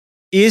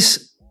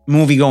Is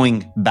movie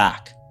going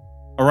back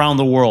around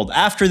the world?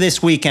 After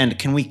this weekend,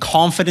 can we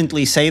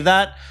confidently say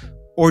that?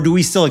 Or do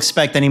we still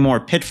expect any more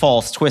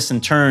pitfalls, twists,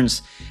 and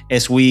turns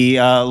as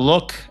we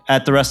look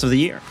at the rest of the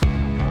year?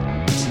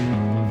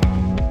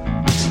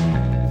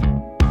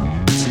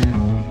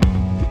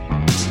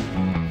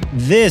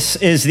 This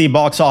is the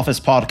Box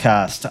Office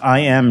Podcast. I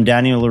am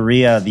Daniel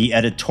Luria, the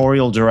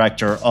editorial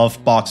director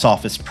of Box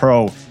Office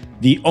Pro,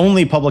 the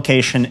only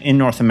publication in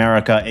North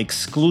America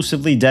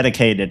exclusively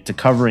dedicated to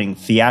covering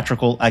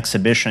theatrical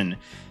exhibition.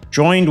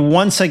 Joined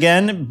once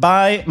again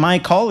by my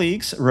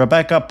colleagues,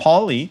 Rebecca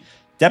Pauley,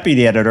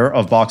 deputy editor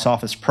of Box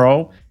Office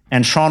Pro,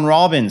 and Sean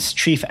Robbins,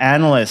 chief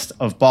analyst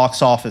of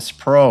Box Office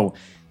Pro.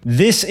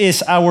 This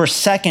is our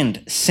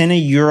second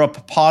Cine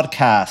Europe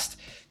podcast,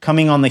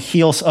 coming on the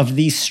heels of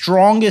the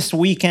strongest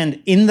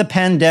weekend in the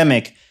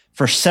pandemic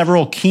for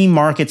several key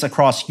markets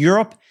across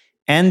Europe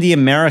and the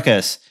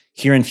Americas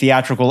here in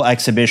theatrical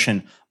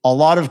exhibition. A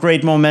lot of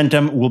great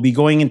momentum. We'll be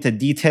going into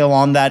detail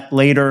on that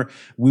later.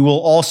 We will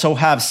also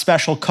have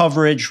special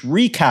coverage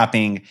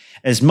recapping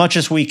as much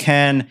as we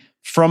can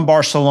from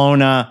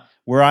Barcelona,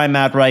 where I'm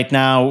at right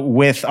now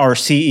with our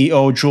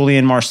CEO,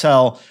 Julian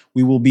Marcel.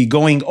 We will be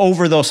going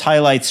over those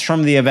highlights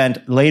from the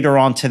event later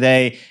on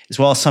today, as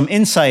well as some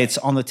insights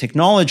on the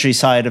technology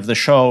side of the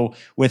show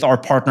with our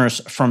partners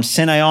from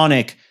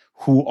Cinionic,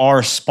 who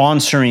are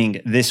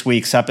sponsoring this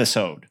week's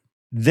episode.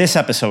 This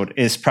episode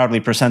is proudly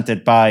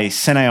presented by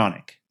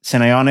Cinionic.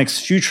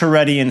 Cinionic's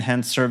future-ready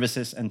enhanced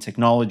services and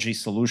technology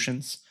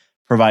solutions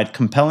provide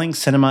compelling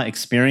cinema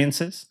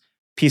experiences,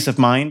 peace of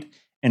mind,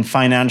 and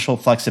financial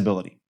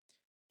flexibility.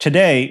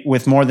 Today,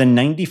 with more than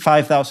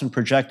 95,000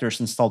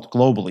 projectors installed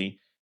globally,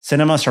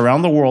 cinemas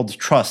around the world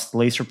trust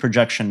laser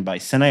projection by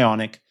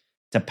Cinionic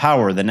to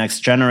power the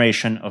next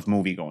generation of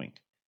moviegoing.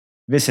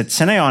 Visit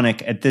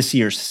Cinionic at this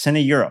year's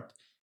Cine Europe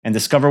and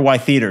discover why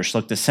theaters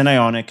look to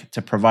Cinionic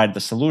to provide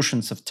the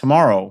solutions of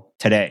tomorrow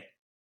today.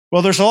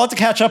 Well, there's a lot to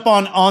catch up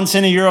on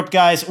Cine Europe,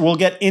 guys. We'll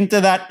get into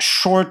that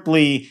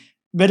shortly.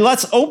 But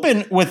let's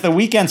open with the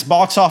weekend's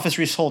box office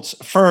results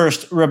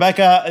first.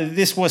 Rebecca,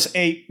 this was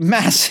a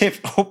massive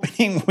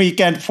opening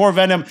weekend for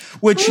Venom,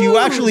 which you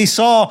actually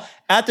saw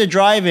at the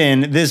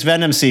drive-in, this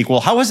Venom sequel.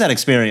 How was that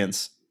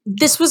experience?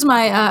 This was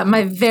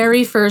my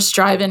very first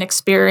drive-in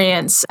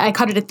experience. I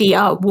caught it at the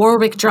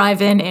Warwick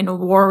Drive-In in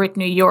Warwick,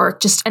 New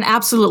York. Just an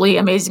absolutely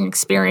amazing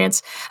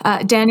experience.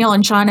 Daniel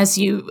and Sean, as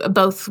you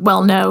both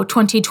well know,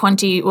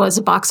 2020 was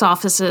Box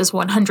Office's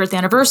 100th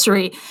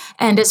anniversary.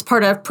 And as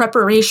part of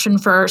preparation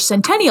for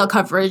centennial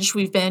coverage,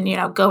 we've been,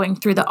 going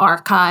through the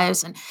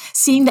archives and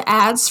seeing the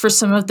ads for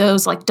some of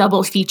those like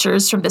double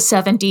features from the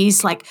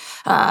 70s, like,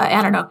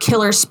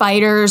 Killer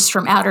Spiders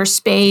from Outer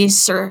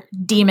Space or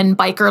Demon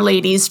Biker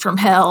Ladies from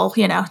Hell.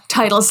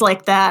 Titles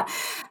like that.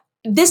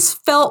 This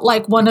felt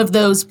like one of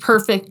those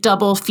perfect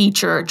double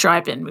feature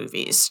drive-in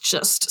movies.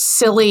 Just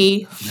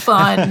silly,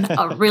 fun,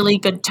 a really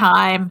good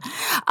time.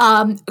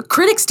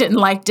 Critics didn't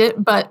like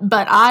it, but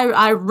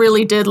I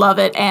really did love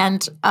it.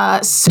 And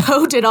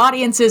so did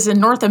audiences in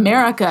North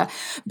America,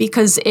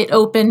 because it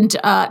opened to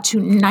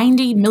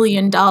 $90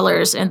 million in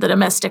the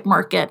domestic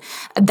market.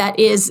 That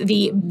is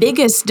the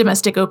biggest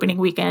domestic opening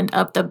weekend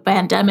of the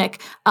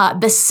pandemic,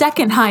 the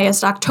second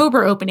highest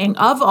October opening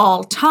of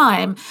all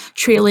time,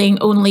 trailing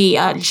only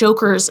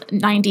Joker's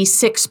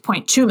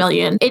 $96.2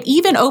 million. It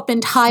even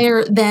opened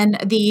higher than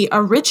the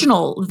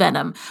original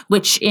Venom,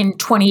 which in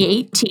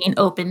 2018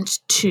 opened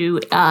to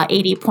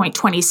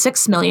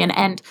 $80.26 million.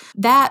 And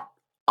that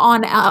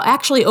on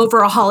actually over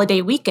a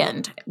holiday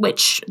weekend,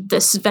 which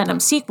this Venom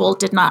sequel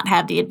did not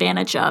have the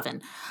advantage of.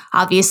 And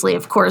obviously,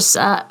 of course,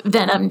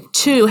 Venom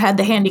 2 had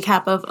the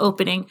handicap of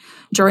opening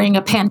during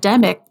a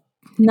pandemic.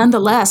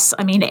 Nonetheless,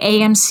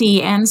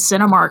 AMC and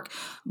Cinemark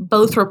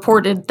both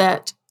reported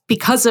that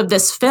because of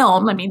this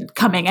film,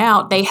 coming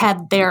out, they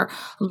had their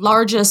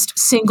largest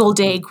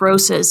single-day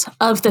grosses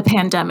of the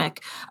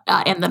pandemic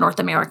in the North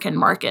American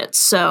market.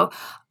 So,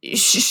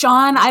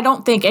 Sean, I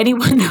don't think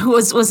anyone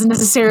was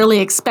necessarily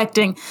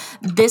expecting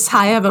this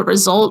high of a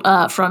result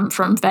from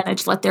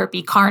Vintage Let There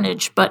Be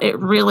Carnage, but it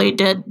really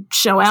did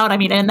show out.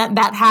 And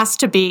that has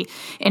to be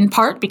in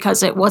part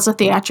because it was a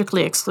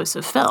theatrically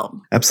exclusive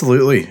film.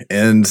 Absolutely.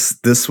 And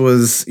this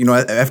was,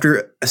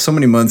 after so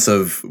many months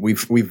of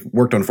we've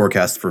worked on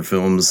forecasts for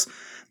films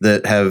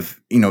that have,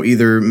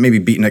 either maybe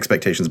beaten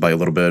expectations by a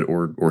little bit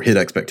or hit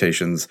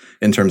expectations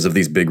in terms of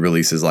these big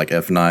releases like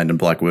F9 and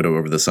Black Widow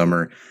over the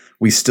summer.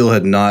 We still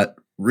had not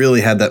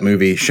really had that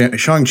movie.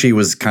 Shang-Chi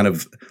was kind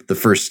of the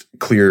first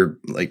clear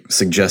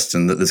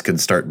suggestion that this could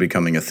start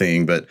becoming a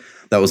thing, but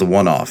that was a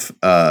one-off,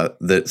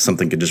 that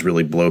something could just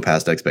really blow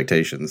past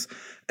expectations.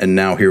 And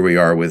now here we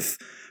are with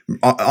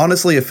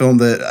honestly a film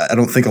that I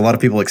don't think a lot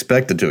of people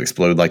expected to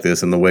explode like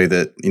this, in the way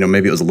that,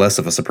 maybe it was less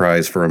of a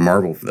surprise for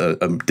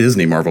a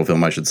Disney Marvel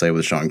film, I should say,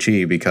 with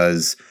Shang-Chi,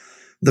 because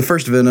the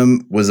first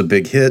Venom was a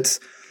big hit.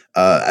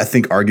 I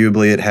think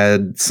arguably it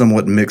had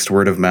somewhat mixed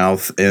word of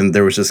mouth, and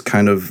there was just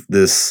kind of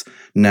this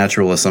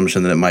natural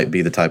assumption that it might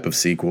be the type of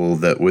sequel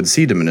that would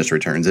see diminished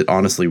returns. It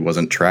honestly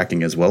wasn't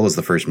tracking as well as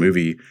the first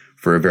movie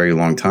for a very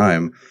long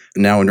time.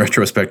 Now, in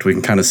retrospect, we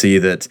can kind of see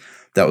that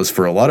that was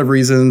for a lot of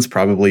reasons,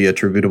 probably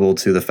attributable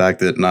to the fact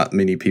that not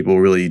many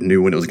people really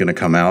knew when it was going to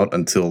come out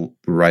until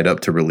right up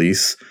to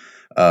release.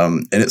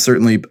 And it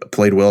certainly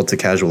played well to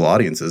casual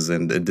audiences,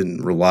 and it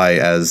didn't rely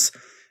as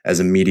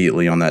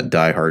immediately on that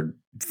diehard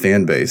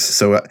fan base.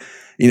 So,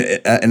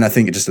 and I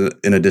think just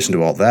in addition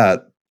to all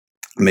that,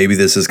 maybe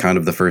this is kind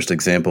of the first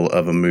example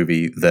of a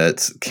movie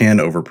that can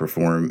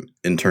overperform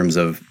in terms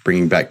of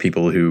bringing back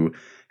people who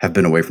have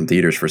been away from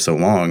theaters for so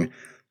long.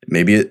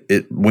 Maybe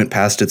it went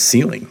past its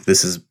ceiling.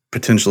 This is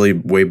potentially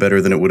way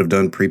better than it would have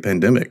done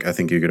pre-pandemic, I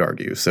think you could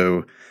argue.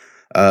 So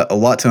a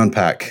lot to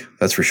unpack,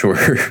 that's for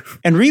sure.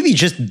 And really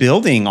just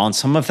building on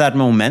some of that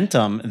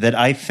momentum that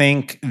I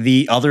think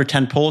the other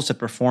tentpoles that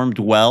performed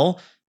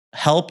well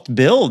helped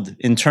build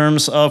in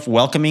terms of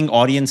welcoming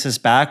audiences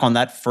back on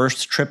that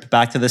first trip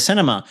back to the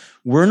cinema.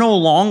 We're no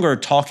longer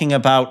talking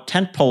about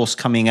tentpoles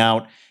coming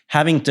out,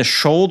 having to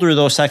shoulder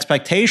those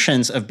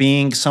expectations of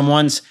being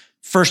someone's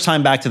first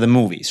time back to the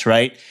movies,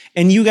 right?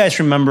 And you guys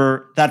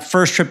remember that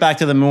first trip back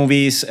to the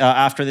movies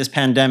after this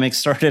pandemic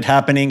started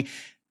happening.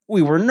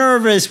 We were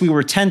nervous, we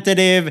were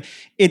tentative.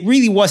 It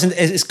really wasn't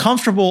as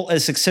comfortable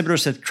as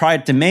exhibitors have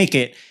tried to make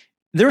it.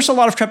 There's a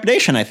lot of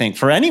trepidation, I think,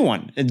 for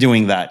anyone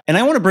doing that. And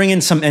I want to bring in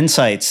some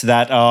insights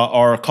that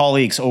our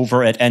colleagues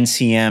over at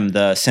NCM,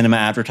 the cinema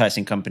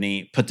advertising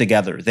company, put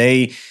together.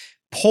 They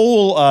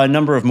poll a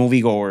number of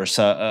moviegoers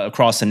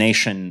across the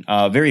nation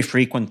very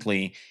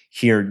frequently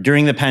here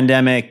during the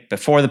pandemic,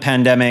 before the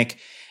pandemic,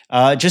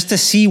 just to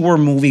see where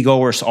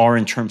moviegoers are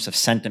in terms of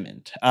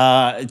sentiment.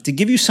 To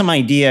give you some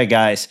idea,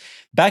 guys,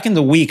 back in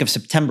the week of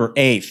September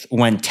 8th,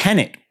 when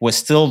Tenet was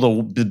still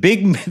the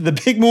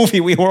big movie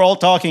we were all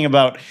talking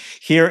about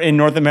here in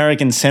North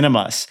American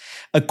cinemas,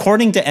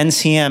 according to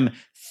NCM,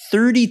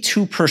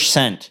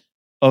 32%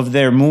 of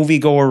their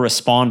moviegoer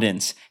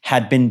respondents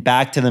had been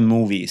back to the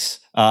movies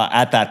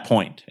at that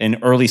point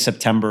in early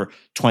September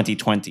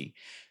 2020.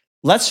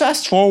 Let's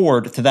fast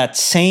forward to that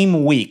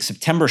same week,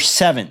 September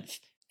 7th,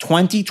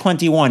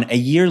 2021, a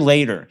year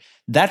later.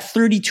 That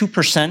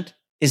 32%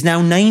 is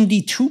now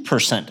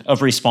 92%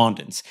 of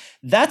respondents.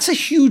 That's a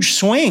huge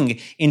swing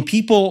in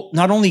people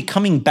not only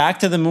coming back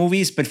to the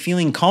movies, but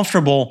feeling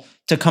comfortable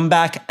to come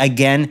back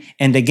again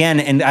and again.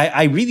 And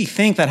I really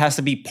think that has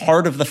to be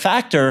part of the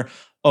factor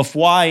of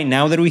why,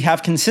 now that we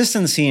have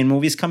consistency in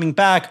movies coming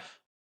back,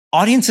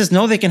 audiences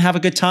know they can have a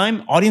good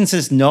time.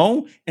 Audiences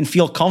know and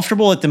feel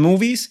comfortable at the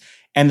movies,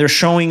 and they're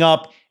showing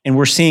up, and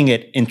we're seeing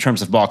it in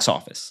terms of box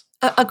office.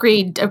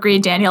 Agreed,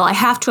 Daniel. I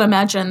have to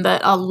imagine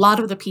that a lot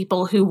of the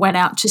people who went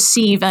out to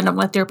see Venom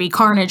Let There Be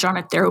Carnage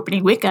on their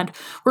opening weekend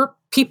were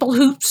people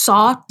who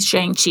saw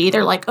Shang-Chi.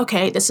 They're like,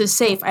 okay, this is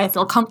safe. I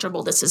feel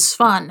comfortable. This is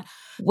fun.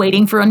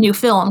 Waiting for a new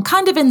film,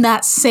 kind of in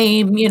that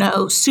same,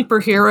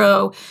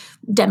 superhero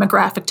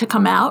demographic to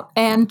come out,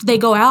 and they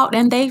go out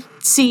and they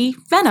see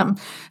Venom.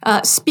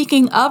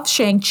 Speaking of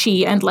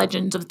Shang-Chi and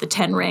Legends of the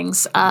Ten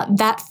Rings,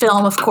 that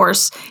film, of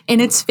course, in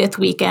its fifth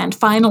weekend,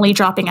 finally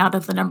dropping out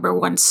of the number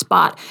one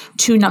spot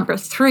to number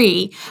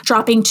 3,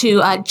 dropping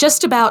to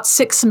just about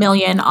 6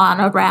 million on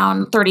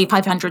around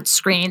 3,500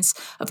 screens.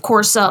 Of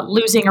course,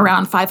 losing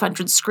around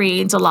 500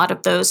 screens, a lot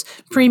of those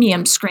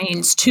premium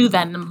screens to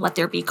Venom Let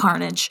There Be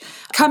Carnage.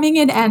 Coming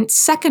in at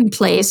second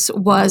place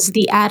was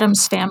The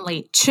Addams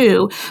Family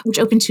 2, which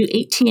opened to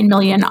 18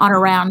 million on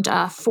around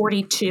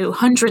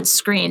 4,200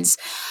 screens.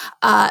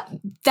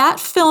 That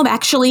film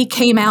actually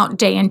came out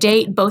day and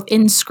date, both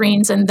in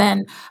screens and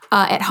then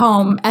at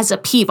home as a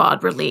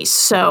PVOD release.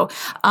 So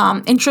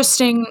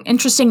interesting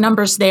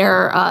numbers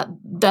there.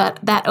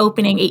 That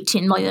opening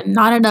 18 million,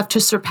 not enough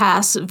to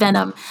surpass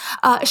Venom.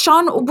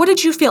 Sean, what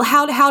did you feel?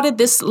 How did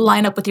this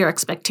line up with your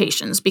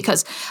expectations?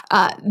 Because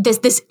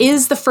this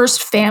is the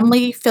first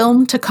family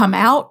film to come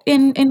out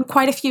in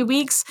quite a few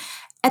weeks.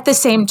 At the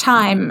same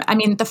time, I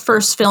mean, the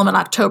first film in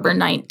October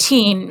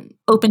 19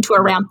 opened to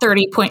around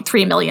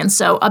 30.3 million,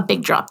 so a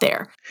big drop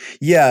there.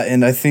 Yeah,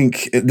 and I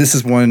think this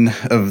is one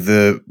of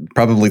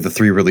probably the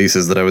 3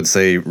 releases that I would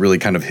say really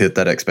kind of hit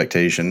that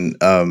expectation.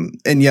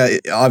 And yeah,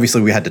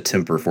 obviously we had to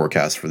temper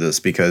forecast for this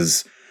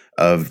because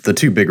of the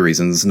 2 big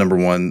reasons. Number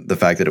one, the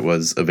fact that it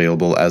was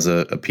available as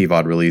a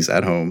PVOD release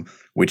at home,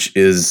 which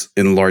is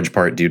in large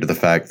part due to the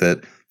fact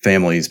that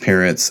families,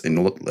 parents,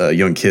 and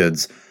young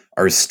kids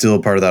are still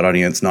part of that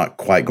audience, not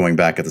quite going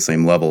back at the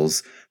same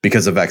levels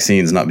because of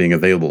vaccines not being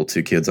available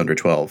to kids under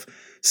 12.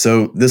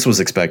 So this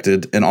was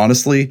expected. And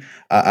honestly,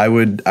 I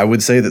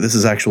would say that this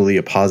is actually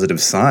a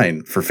positive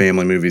sign for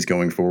family movies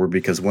going forward,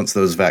 because once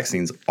those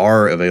vaccines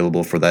are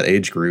available for that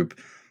age group,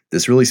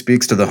 this really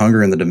speaks to the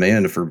hunger and the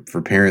demand for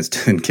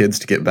parents and kids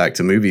to get back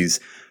to movies,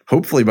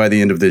 hopefully by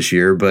the end of this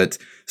year, but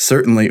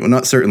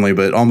not certainly,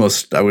 but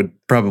almost, I would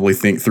probably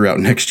think throughout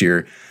next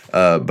year,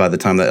 by the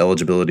time that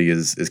eligibility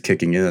is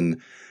kicking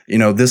in.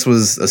 This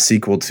was a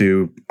sequel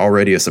to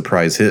already a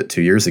surprise hit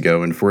 2 years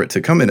ago, and for it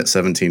to come in at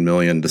 17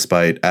 million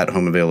despite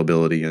at-home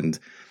availability and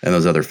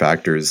those other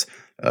factors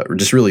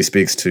just really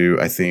speaks to,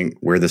 I think,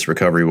 where this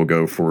recovery will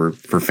go for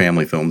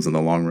family films in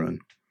the long run.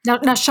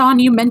 Now, Sean,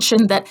 you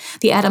mentioned that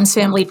The Addams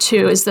Family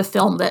 2 is the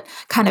film that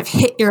kind of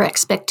hit your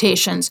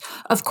expectations.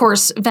 Of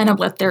course, Venom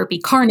Let There Be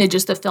Carnage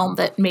is the film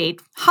that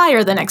made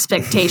higher than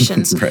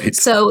expectations. Right.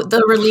 So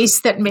the release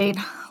that made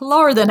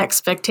lower than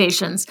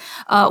expectations,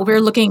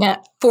 we're looking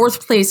at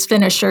fourth place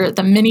finisher,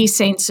 The Many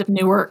Saints of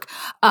Newark,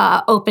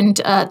 opened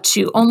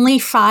to only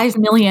 5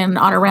 million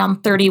on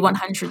around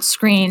 3,100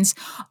 screens.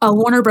 A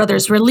Warner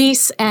Brothers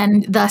release,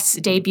 and thus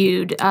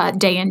debuted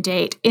day and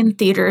date in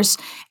theaters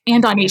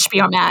and on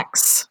HBO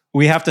Max.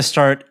 We have to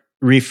start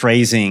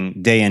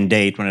rephrasing day and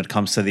date when it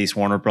comes to these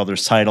Warner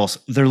Brothers titles.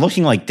 They're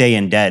looking like Day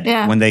and Dead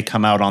when they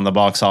come out on the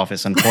box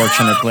office,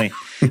 unfortunately.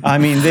 I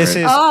mean, this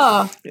is,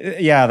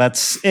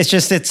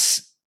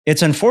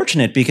 it's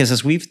unfortunate because,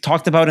 as we've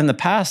talked about in the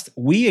past,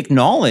 we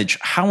acknowledge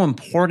how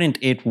important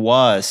it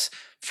was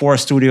for a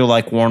studio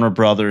like Warner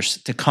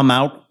Brothers to come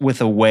out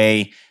with a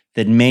way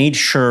that made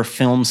sure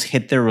films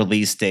hit their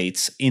release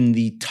dates in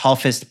the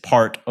toughest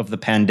part of the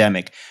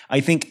pandemic. I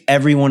think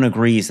everyone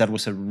agrees that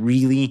was a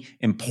really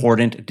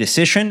important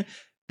decision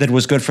that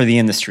was good for the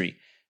industry.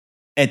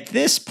 At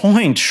this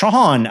point,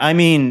 Sean, I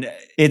mean,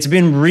 it's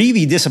been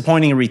really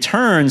disappointing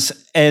returns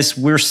as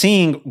we're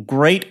seeing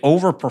great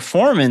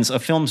overperformance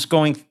of films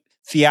going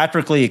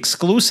theatrically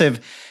exclusive.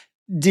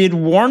 Did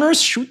Warner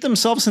shoot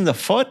themselves in the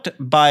foot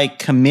by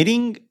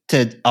committing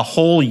to a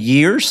whole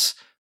year's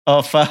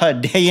of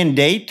day and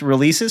date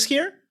releases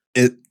here?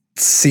 It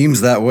seems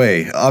that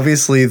way.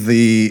 Obviously,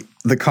 the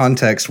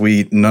context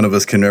none of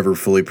us can ever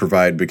fully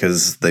provide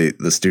because the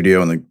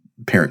studio and the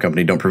parent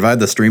company don't provide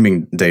the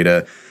streaming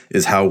data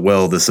is how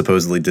well this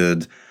supposedly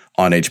did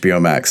on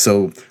HBO Max.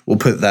 So we'll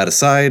put that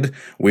aside.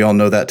 We all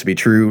know that to be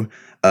true.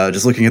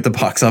 Just looking at the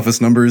box office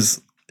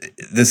numbers,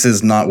 this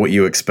is not what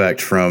you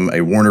expect from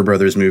a Warner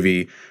Brothers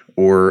movie,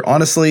 or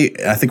honestly,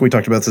 I think we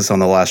talked about this on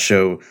the last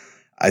show.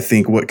 I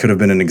think what could have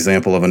been an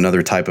example of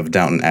another type of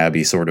Downton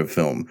Abbey sort of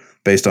film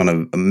based on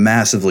a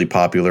massively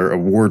popular,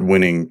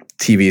 award-winning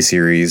TV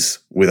series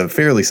with a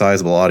fairly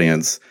sizable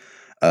audience.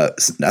 I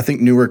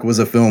think Newark was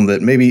a film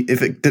that maybe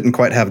if it didn't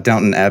quite have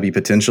Downton Abbey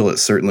potential, it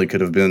certainly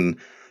could have been,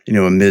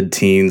 a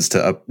mid-teens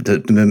to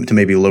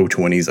maybe low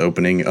 20s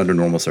opening under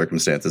normal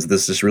circumstances.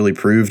 This just really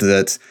proved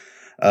that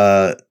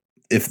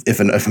if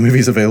a movie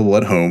is available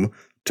at home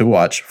to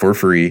watch for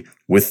free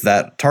with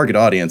that target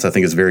audience, I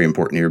think is very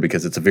important here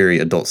because it's a very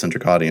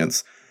adult-centric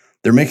audience.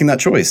 They're making that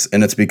choice,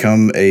 and it's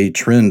become a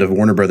trend of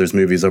Warner Brothers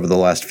movies over the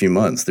last few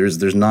months.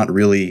 There's not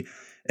really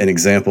an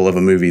example of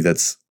a movie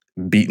that's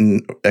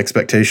beaten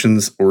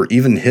expectations or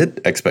even hit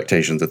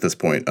expectations at this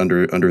point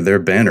under their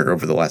banner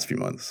over the last few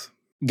months.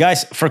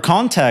 Guys, for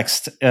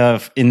context,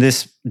 in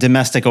this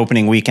domestic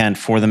opening weekend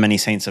for The Many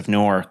Saints of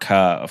Newark,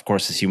 of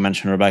course, as you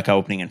mentioned, Rebecca,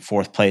 opening in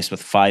fourth place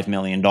with $5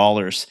 million.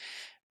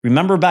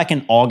 Remember back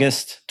in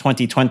August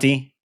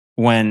 2020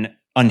 when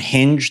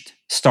Unhinged,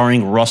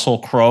 starring Russell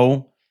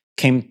Crowe,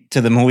 came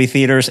to the movie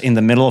theaters in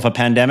the middle of a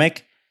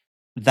pandemic?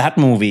 That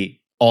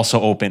movie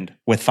also opened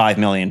with $5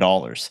 million.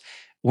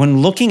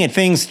 When looking at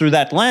things through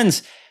that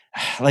lens,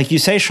 like you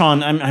say,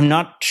 Sean, I'm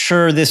not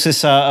sure this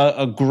is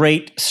a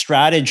great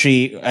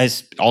strategy,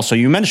 as also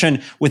you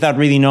mentioned, without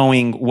really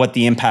knowing what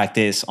the impact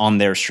is on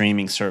their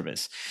streaming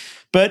service.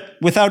 But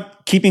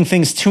without keeping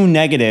things too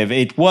negative,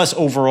 it was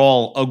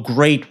overall a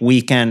great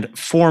weekend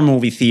for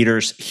movie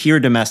theaters here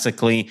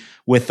domestically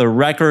with the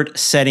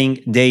record-setting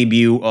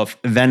debut of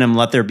Venom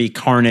Let There Be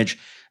Carnage.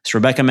 As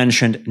Rebecca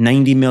mentioned,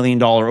 $90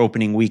 million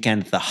opening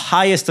weekend, the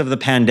highest of the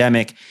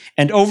pandemic.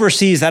 And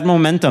overseas, that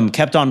momentum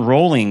kept on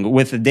rolling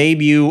with the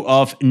debut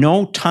of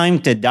No Time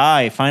to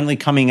Die finally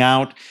coming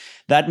out.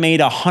 That made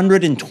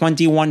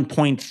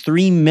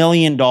 $121.3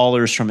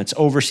 million from its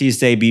overseas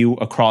debut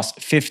across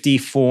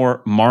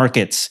 54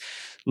 markets.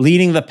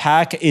 Leading the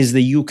pack is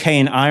the UK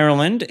and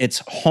Ireland,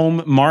 its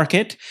home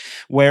market,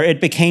 where it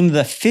became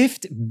the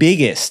fifth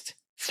biggest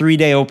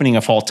three-day opening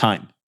of all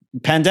time.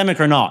 Pandemic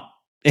or not,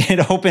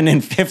 it opened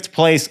in fifth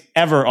place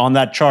ever on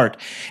that chart.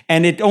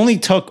 And it only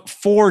took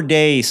 4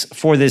 days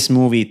for this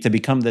movie to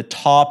become the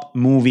top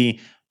movie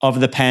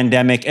of the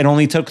pandemic. It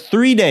only took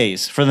 3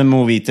 days for the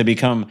movie to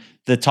become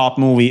the top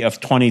movie of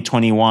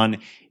 2021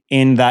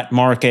 in that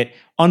market.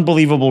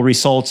 Unbelievable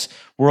results.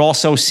 We're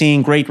also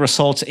seeing great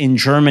results in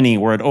Germany,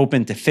 where it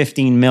opened to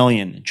 15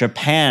 million.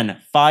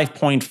 Japan,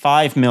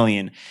 5.5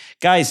 million.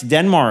 Guys,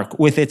 Denmark,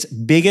 with its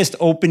biggest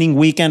opening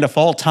weekend of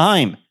all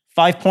time,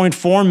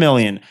 5.4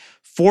 million.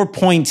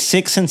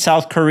 4.6 in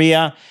South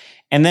Korea.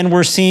 And then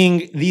we're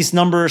seeing these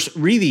numbers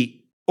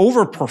really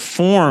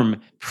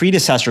overperform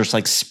predecessors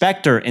like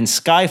Spectre and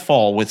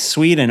Skyfall, with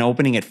Sweden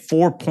opening at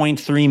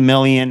 4.3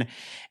 million.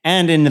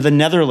 And in the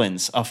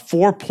Netherlands, a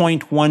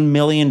 $4.1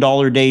 million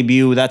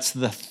debut. That's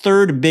the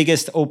third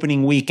biggest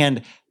opening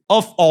weekend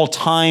of all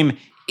time.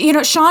 You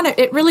know, Sean,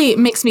 it really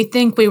makes me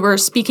think, we were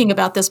speaking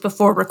about this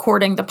before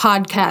recording the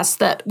podcast,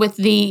 that with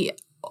the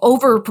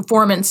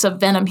overperformance of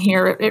Venom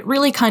here, it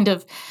really kind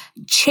of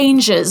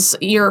changes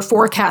your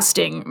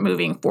forecasting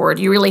moving forward.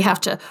 You really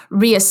have to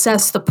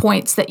reassess the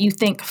points that you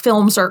think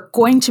films are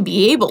going to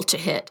be able to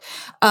hit.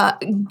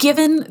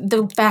 Given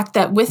the fact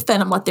that with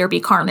Venom Let There Be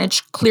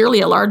Carnage, clearly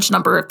a large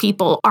number of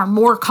people are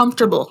more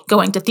comfortable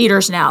going to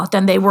theaters now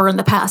than they were in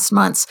the past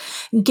months.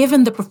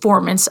 Given the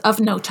performance of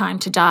No Time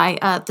to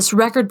Die, this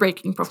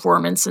record-breaking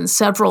performance in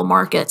several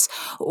markets,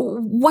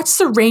 what's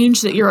the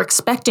range that you're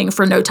expecting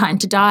for No Time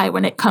to Die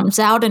when it comes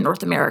out in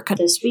North America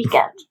this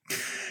weekend?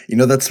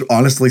 That's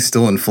honestly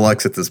still in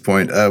flux at this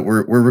point.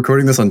 We're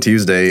recording this on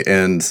Tuesday,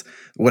 and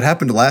what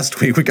happened last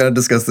week, we kind of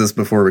discussed this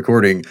before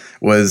recording,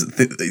 was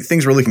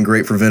things were looking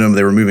great for Venom.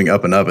 They were moving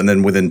up and up, and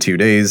then within 2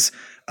 days,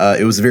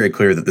 it was very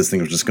clear that this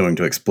thing was just going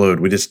to explode.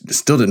 We just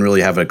still didn't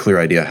really have a clear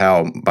idea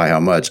by how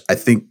much. I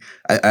think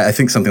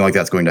something like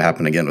that's going to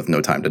happen again with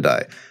No Time to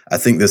Die. I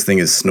think this thing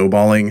is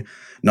snowballing,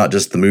 not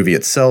just the movie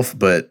itself,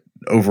 but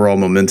overall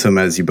momentum,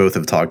 as you both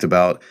have talked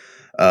about.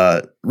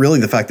 Really,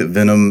 the fact that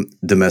Venom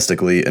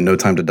domestically and No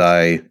Time to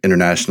Die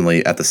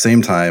internationally at the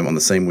same time on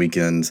the same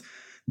weekend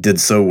did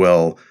so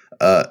well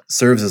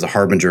serves as a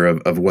harbinger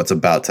of what's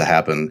about to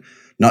happen,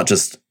 not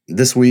just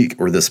this week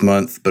or this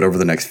month, but over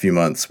the next few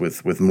months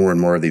with more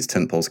and more of these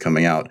tentpoles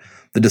coming out.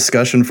 The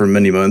discussion for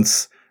many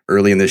months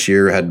early in this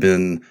year had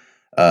been,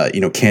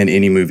 can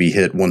any movie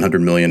hit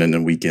 100 million in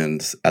a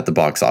weekend at the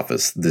box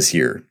office this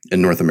year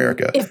in North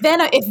America? If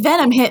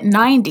Venom hit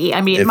 90,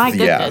 my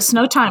goodness,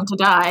 No Time to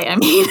Die.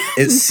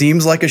 It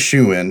seems like a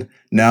shoo-in.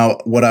 Now,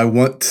 what I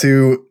want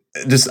to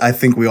I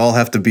think we all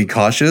have to be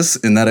cautious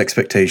in that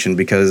expectation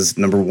because,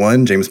 number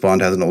one, James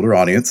Bond has an older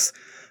audience.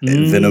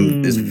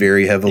 Venom is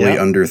very heavily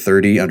under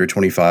 30, under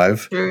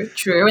 25.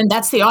 True. And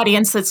that's the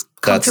audience that's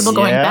comfortable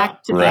going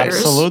back to theaters.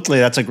 Absolutely.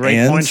 That's a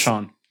great point,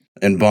 Sean.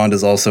 And Bond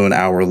is also an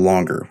hour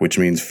longer, which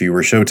means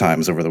fewer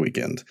showtimes over the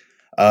weekend.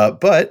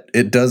 But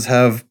it does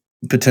have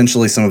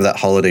potentially some of that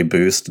holiday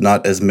boost,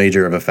 not as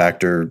major of a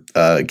factor,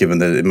 given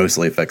that it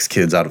mostly affects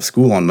kids out of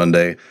school on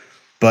Monday,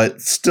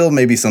 but still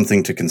maybe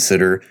something to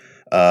consider.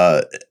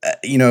 I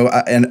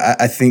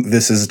think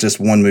this is just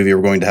one movie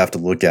we're going to have to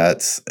look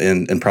at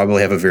and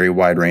probably have a very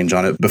wide range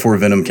on it. Before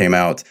Venom came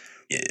out,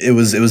 it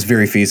was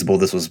very feasible.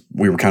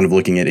 We were kind of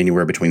looking at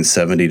anywhere between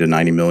 70 to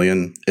 90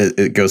 million.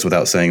 It goes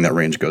without saying that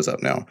range goes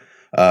up now.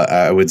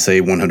 I would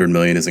say 100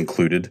 million is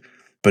included,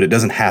 but it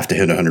doesn't have to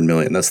hit 100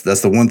 million. That's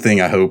the one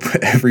thing I hope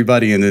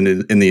everybody in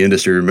the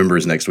industry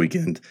remembers next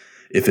weekend.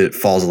 If it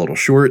falls a little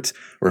short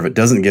or if it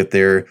doesn't get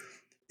there,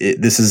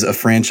 this is a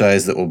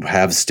franchise that will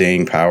have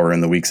staying power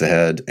in the weeks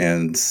ahead,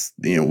 and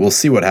we'll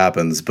see what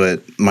happens.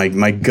 But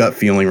my gut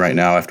feeling right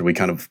now,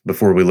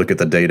 before we look at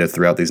the data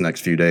throughout these next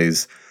few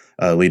days,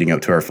 leading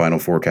up to our final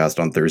forecast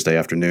on Thursday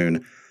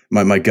afternoon,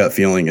 my gut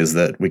feeling is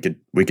that we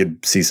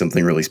could see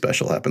something really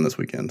special happen this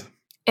weekend.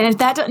 And if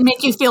that doesn't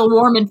make you feel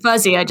warm and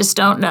fuzzy, I just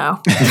don't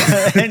know.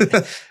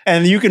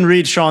 and you can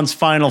read Sean's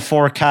final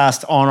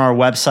forecast on our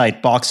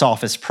website,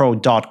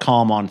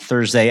 boxofficepro.com, on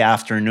Thursday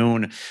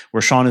afternoon,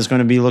 where Sean is going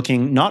to be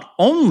looking not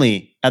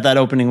only at that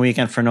opening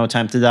weekend for No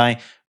Time to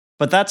Die,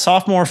 but that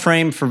sophomore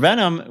frame for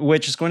Venom,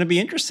 which is going to be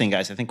interesting,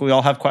 guys. I think we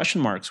all have question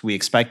marks. We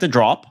expect a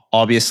drop,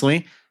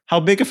 obviously. How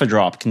big of a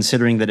drop,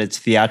 considering that it's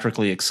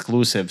theatrically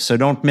exclusive? So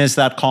don't miss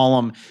that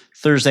column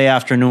Thursday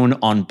afternoon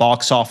on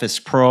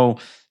boxofficepro.com.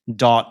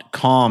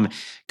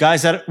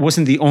 Guys, that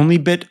wasn't the only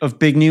bit of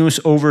big news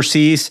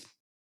overseas.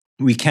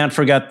 We can't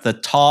forget the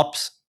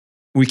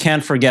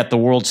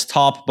world's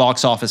top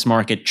box office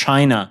market,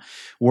 China,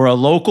 where a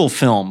local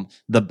film,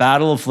 The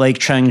Battle of Lake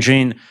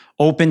Changjin,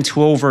 opened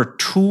to over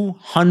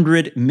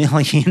 $200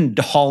 million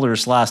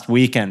last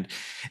weekend.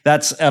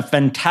 That's a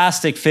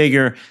fantastic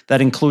figure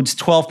that includes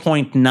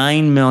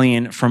 $12.9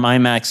 million from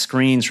IMAX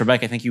screens.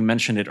 Rebecca, I think you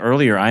mentioned it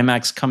earlier.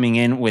 IMAX coming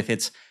in with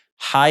its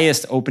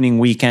highest opening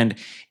weekend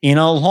in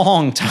a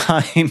long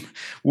time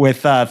with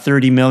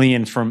 30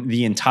 million from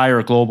the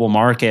entire global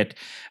market.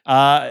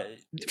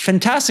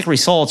 Fantastic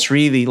results,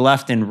 really,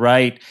 left and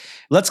right.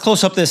 Let's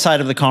close up this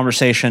side of the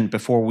conversation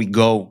before we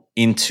go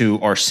into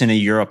our Cine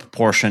Europe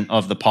portion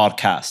of the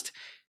podcast.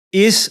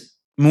 Is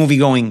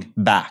moviegoing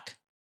back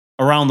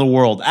around the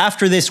world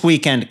after this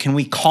weekend? Can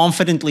we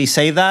confidently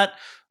say that?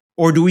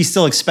 Or do we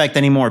still expect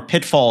any more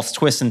pitfalls,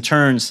 twists, and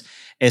turns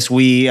as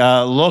we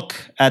look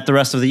at the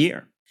rest of the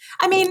year?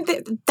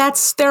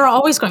 There are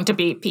always going to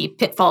be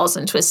pitfalls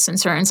and twists and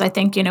turns. I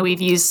think, we've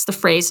used the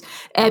phrase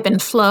ebb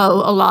and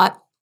flow a lot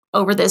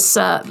over this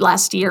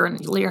last year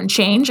and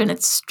change, and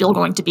it's still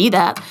going to be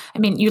that.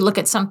 You look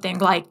at something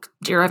like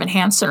Dear Evan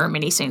Hansen or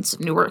Many Saints of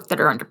Newark that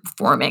are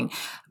underperforming.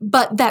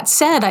 But that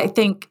said, I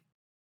think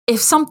if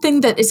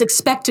something that is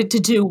expected to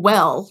do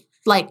well,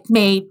 like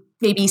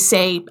maybe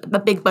say a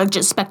big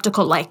budget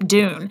spectacle like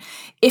Dune,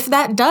 if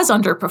that does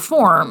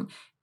underperform,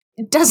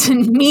 it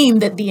doesn't mean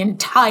that the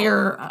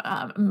entire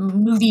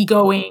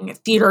movie-going,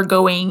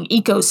 theater-going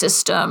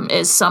ecosystem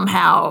is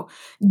somehow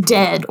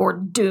dead or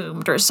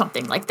doomed or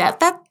something like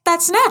that.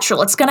 That's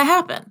natural. It's going to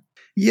happen.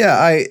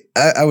 Yeah,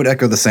 I would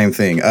echo the same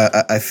thing.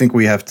 I think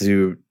we have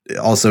to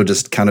also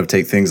just kind of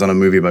take things on a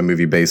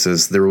movie-by-movie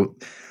basis.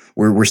 We're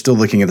we're still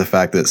looking at the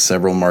fact that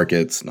several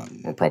markets,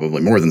 or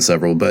probably more than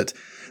several, but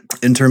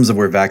in terms of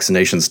where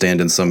vaccinations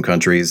stand in some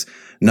countries,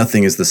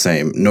 nothing is the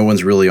same. No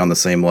one's really on the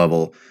same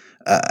level.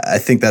 I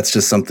think that's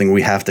just something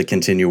we have to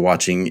continue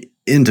watching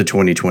into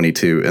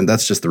 2022, and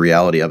that's just the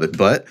reality of it.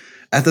 But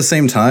at the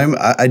same time,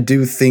 I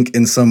do think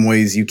in some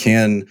ways you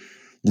can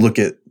look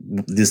at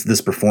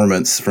this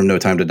performance from No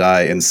Time to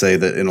Die and say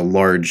that in a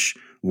large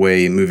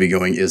way,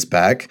 moviegoing is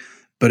back,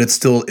 but it's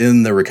still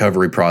in the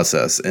recovery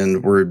process,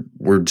 and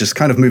we're just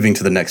kind of moving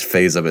to the next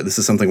phase of it. This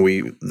is something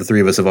the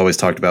three of us have always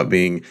talked about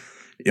being,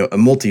 a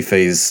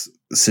multi-phase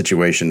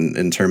situation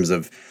in terms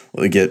of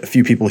we get a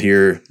few people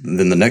here,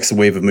 then the next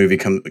wave of then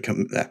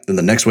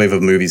the next wave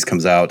of movies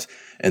comes out,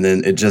 and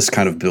then it just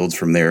kind of builds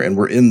from there. And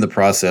we're in the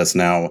process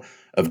now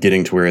of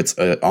getting to where it's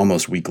an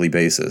almost weekly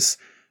basis.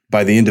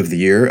 By the end of the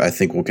year, I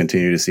think we'll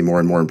continue to see more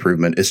and more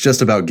improvement. It's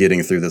just about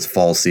getting through this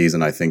fall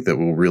season, I think, that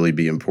will really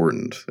be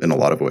important in a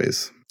lot of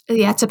ways.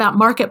 Yeah, it's about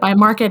market by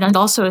market, and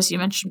also, as you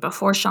mentioned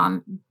before,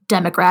 Sean,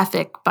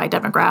 demographic by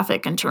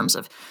demographic in terms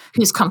of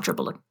who's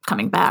comfortable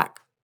coming back.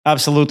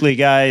 Absolutely,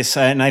 guys.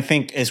 And I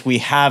think as we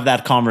have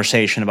that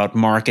conversation about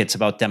markets,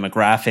 about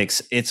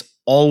demographics, it's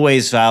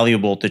always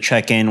valuable to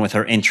check in with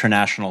our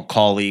international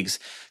colleagues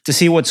to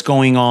see what's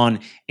going on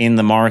in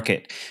the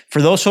market.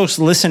 For those folks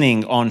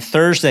listening on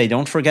Thursday,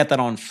 don't forget that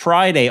on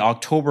Friday,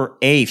 October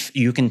 8th,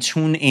 you can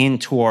tune in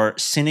to our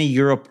Cine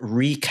Europe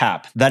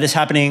recap. That is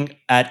happening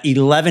at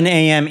 11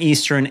 a.m.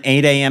 Eastern,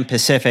 8 a.m.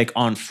 Pacific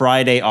on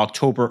Friday,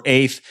 October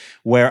 8th,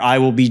 where I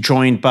will be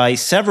joined by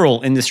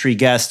several industry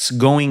guests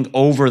going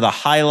over the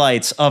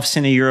highlights of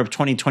Cine Europe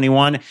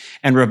 2021.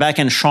 And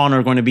Rebecca and Sean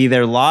are going to be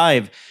there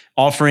live,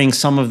 offering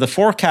some of the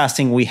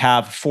forecasting we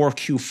have for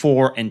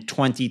Q4 and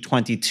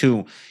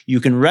 2022.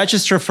 You can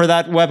register for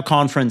that web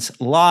conference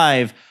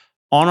live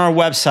on our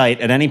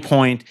website at any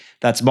point.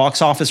 That's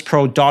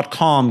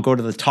boxofficepro.com. Go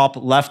to the top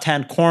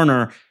left-hand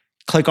corner,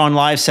 click on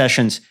live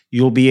sessions.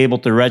 You'll be able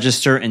to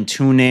register and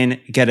tune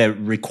in, get a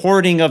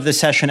recording of the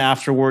session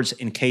afterwards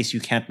in case you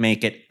can't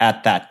make it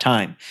at that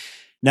time.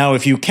 Now,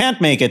 if you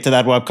can't make it to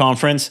that web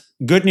conference,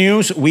 good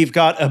news, we've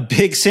got a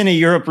big Cine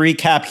Europe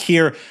recap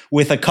here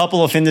with a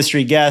couple of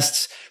industry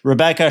guests.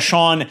 Rebecca,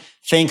 Sean,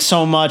 thanks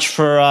so much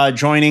for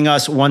joining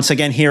us once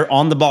again here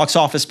on the Box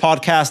Office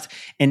Podcast.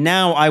 And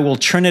now I will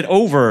turn it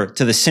over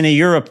to the Cine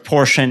Europe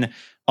portion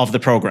of the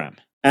program.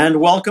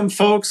 And welcome,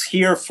 folks,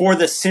 here for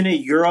the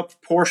Cine Europe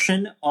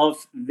portion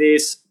of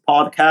this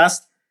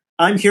podcast.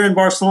 I'm here in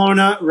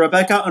Barcelona.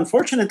 Rebecca,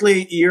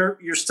 unfortunately, you're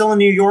still in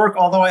New York,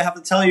 although I have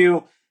to tell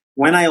you,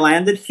 when I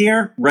landed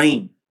here,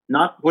 rain.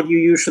 Not what you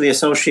usually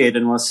associate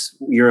unless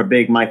you're a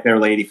big My Fair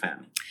Lady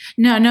fan.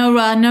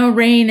 No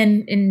rain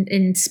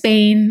in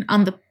Spain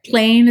on the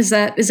plane. Is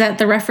that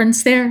the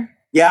reference there?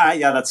 Yeah,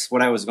 that's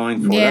what I was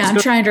going for. Yeah, I'm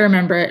trying to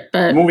remember it,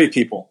 but movie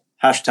people.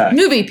 #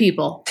 movie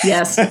people.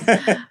 Yes.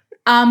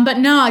 But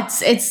no,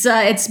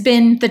 it's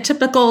been the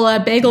typical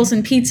bagels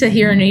and pizza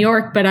here in New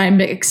York. But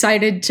I'm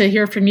excited to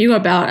hear from you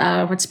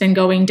about what's been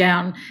going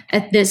down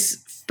at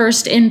this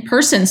first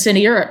in-person Cine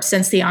Europe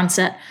since the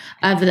onset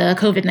of the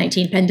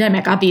COVID-19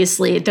 pandemic.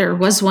 Obviously, there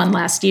was one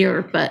last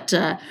year, but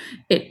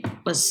it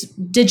was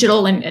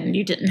digital and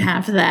you didn't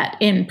have that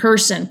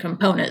in-person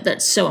component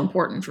that's so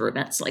important for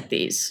events like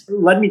these.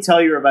 Let me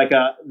tell you,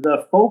 Rebecca,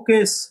 the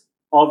focus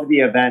of the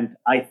event,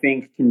 I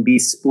think, can be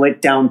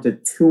split down to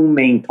two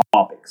main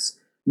topics.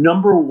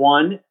 Number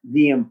one,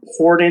 the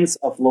importance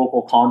of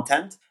local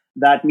content.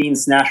 That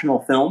means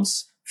national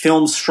films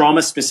from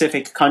a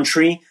specific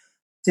country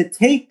to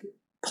take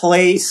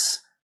place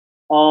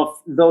of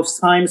those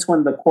times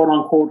when the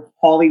quote-unquote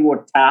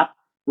Hollywood tap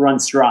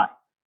runs dry.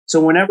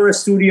 So whenever a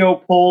studio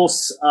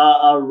pulls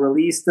a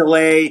release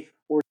delay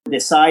or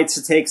decides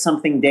to take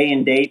something day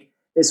and date,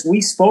 as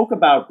we spoke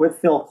about with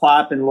Phil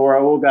Clapp and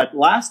Laura Ogat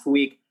last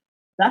week,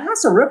 that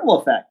has a ripple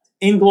effect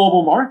in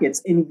global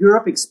markets. In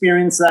Europe,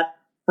 experienced that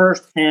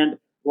firsthand.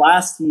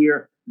 Last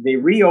year, they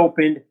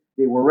reopened,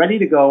 they were ready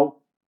to go,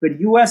 but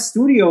U.S.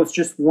 studios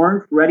just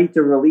weren't ready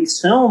to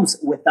release films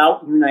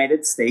without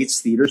United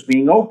States theaters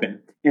being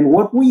open. And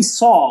what we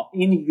saw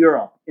in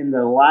Europe in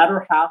the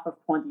latter half of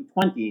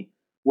 2020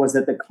 was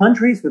that the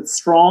countries with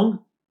strong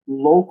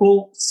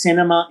local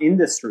cinema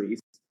industries,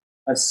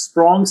 a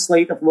strong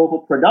slate of local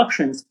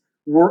productions,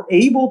 were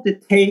able to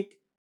take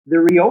the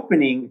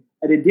reopening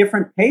at a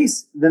different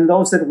pace than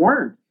those that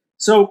weren't.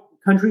 So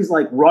countries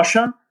like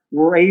Russia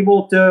were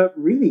able to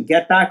really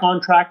get back on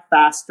track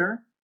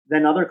faster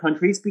than other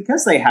countries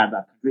because they had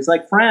that. Countries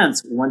like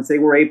France, once they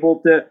were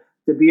able to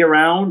be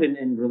around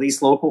and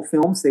release local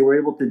films, they were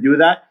able to do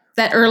that.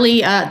 That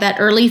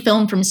early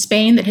film from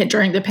Spain that hit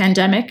during the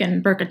pandemic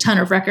and broke a ton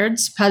of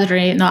records,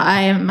 Padre no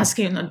hay más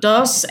que uno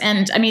dos.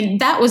 And I mean,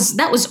 that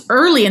was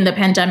early in the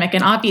pandemic.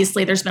 And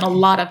obviously there's been a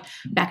lot of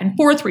back and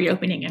forth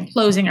reopening and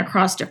closing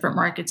across different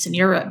markets in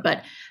Europe.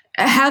 But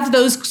have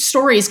those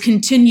stories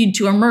continued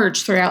to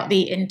emerge throughout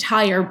the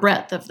entire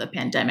breadth of the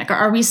pandemic?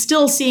 Are we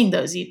still seeing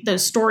those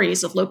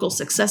stories of local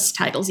success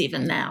titles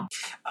even now?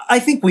 I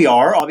think we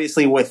are,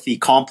 obviously, with the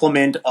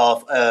complement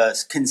of a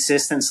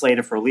consistent slate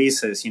of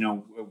releases.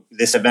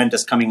 This event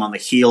is coming on the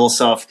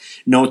heels of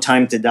No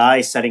Time to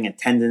Die, setting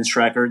attendance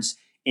records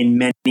in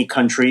many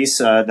countries.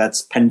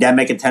 That's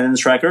pandemic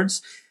attendance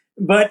records.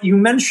 But you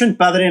mentioned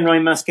Padre No Hay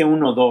Más Que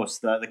Uno Dos,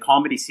 the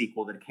comedy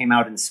sequel that came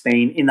out in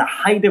Spain in the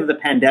height of the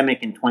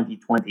pandemic in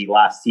 2020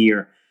 last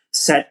year,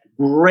 set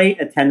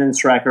great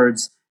attendance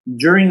records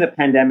during the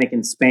pandemic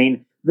in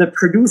Spain. The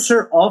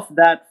producer of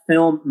that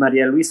film,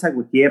 Maria Luisa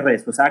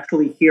Gutierrez, was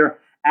actually here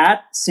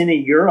at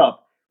Cine Europe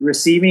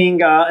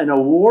receiving an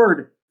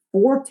award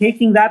for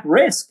taking that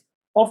risk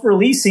of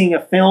releasing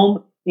a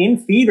film in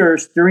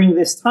theaters during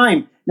this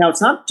time. Now,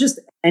 it's not just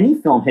any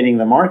film hitting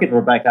the market,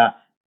 Rebecca.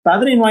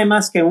 Padre No Hay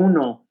Más Que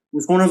Uno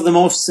was one of the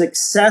most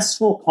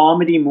successful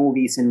comedy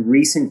movies in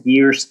recent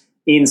years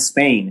in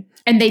Spain.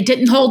 And they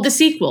didn't hold the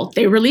sequel.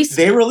 They released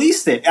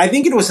it. I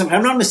think it was, if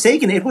I'm not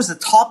mistaken, it was the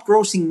top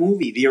grossing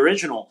movie, the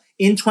original,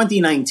 in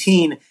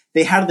 2019.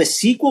 They had the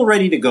sequel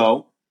ready to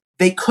go.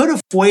 They could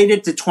have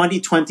waited to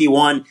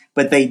 2021,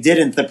 but they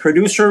didn't. The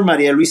producer,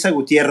 Maria Luisa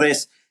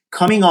Gutierrez,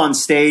 coming on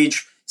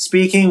stage,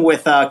 speaking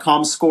with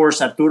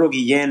ComScore's Arturo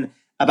Guillén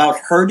about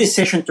her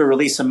decision to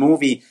release a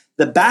movie.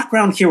 The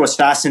background here was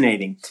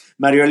fascinating.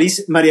 Maria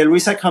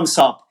Luisa comes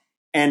up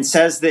and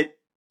says that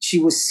she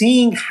was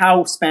seeing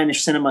how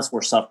Spanish cinemas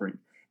were suffering.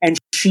 And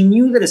she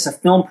knew that as a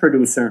film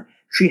producer,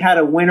 she had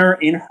a winner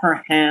in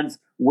her hands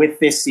with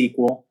this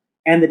sequel.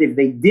 And that if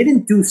they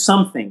didn't do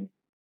something,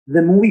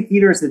 the movie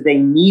theaters that they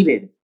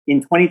needed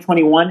in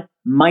 2021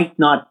 might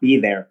not be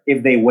there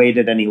if they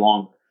waited any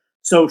longer.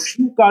 So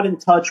she got in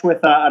touch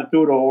with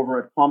Arturo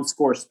over at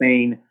ComScore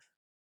Spain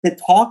to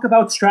talk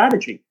about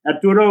strategy.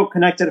 Arturo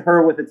connected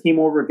her with a team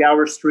over at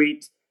Gower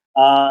Street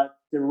to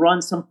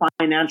run some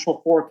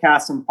financial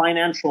forecasts, some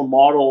financial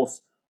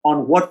models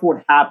on what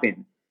would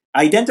happen,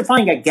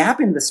 identifying a gap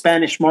in the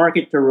Spanish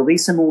market to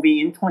release a movie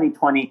in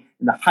 2020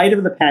 in the height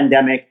of the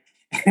pandemic.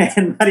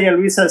 And Maria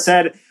Luisa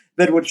said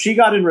that what she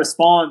got in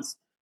response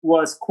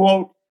was,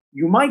 quote,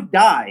 "You might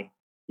die.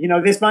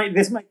 This might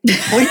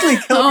completely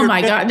kill oh your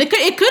my God.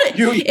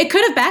 It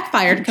could have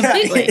backfired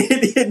completely.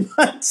 Yeah, it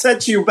might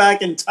set you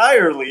back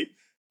entirely,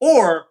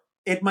 or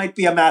it might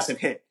be a massive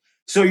hit.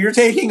 So you're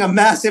taking a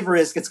massive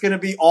risk. It's going to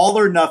be all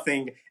or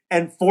nothing.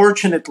 And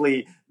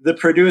fortunately, the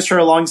producer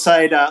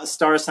alongside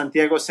star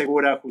Santiago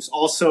Segura, who's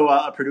also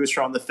a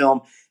producer on the film,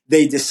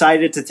 they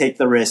decided to take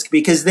the risk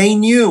because they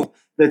knew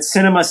that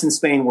cinemas in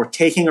Spain were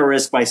taking a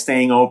risk by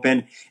staying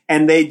open,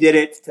 and they did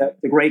it to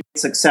great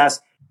success.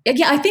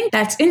 Yeah, I think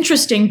that's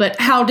interesting, but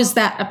how does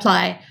that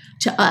apply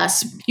to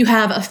us? You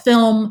have a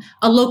film,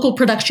 a local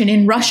production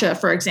in Russia,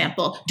 for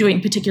example, doing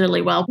particularly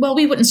well. Well,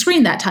 we wouldn't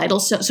screen that title,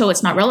 so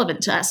it's not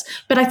relevant to us.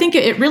 But I think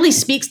it really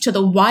speaks to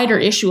the wider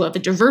issue of the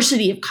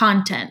diversity of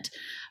content.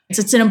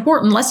 It's an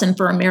important lesson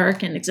for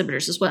American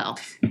exhibitors as well.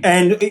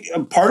 And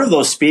part of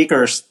those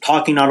speakers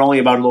talking not only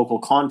about local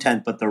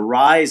content, but the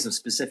rise of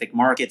specific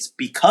markets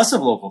because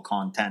of local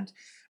content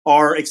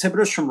are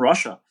exhibitors from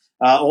Russia.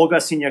 Olga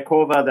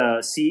Sinyakova,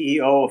 the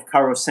CEO of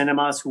Karo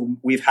Cinemas, who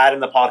we've had in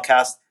the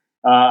podcast,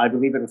 I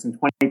believe it was in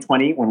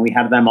 2020 when we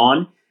had them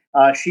on.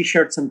 She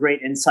shared some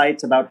great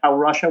insights about how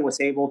Russia was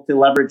able to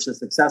leverage the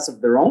success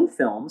of their own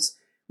films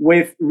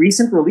with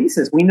recent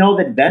releases. We know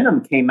that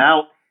Venom came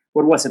out,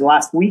 what was it,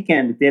 last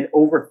weekend? It did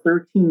over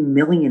 $13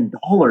 million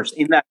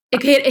in that.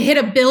 It hit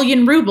 1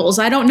 billion rubles.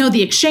 I don't know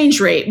the exchange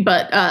rate,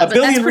 but $1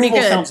 billion that's pretty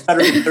good. Sounds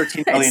better than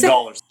 $13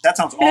 million. That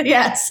sounds awful.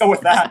 Yes. Go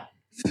with that.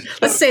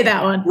 Let's say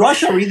that one.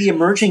 Russia really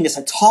emerging as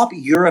a top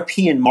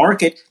European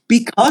market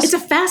because it's a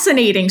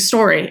fascinating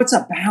story. It's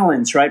a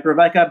balance, right,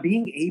 Rebecca?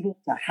 Being able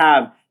to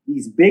have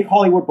these big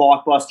Hollywood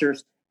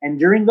blockbusters, and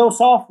during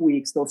those off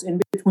weeks, those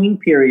in-between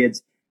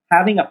periods,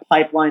 having a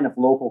pipeline of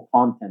local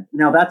content.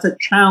 Now, that's a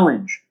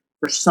challenge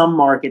for some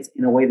markets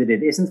in a way that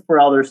it isn't for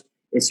others.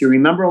 As you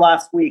remember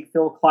last week,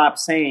 Phil Clapp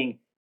saying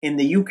in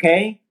the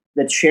UK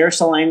that shares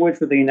a language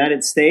with the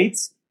United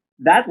States,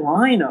 that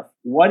line of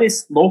what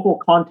is local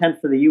content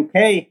for the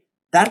UK,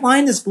 that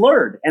line is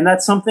blurred. And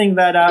that's something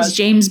that... is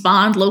James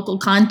Bond local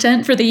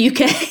content for the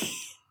UK?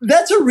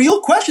 That's a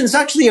real question. It's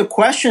actually a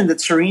question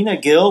that Serena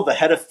Gill, the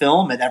head of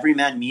film at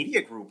Everyman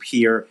Media Group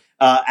here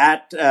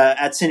at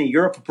Cine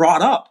Europe,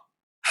 brought up.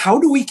 How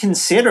do we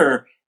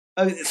consider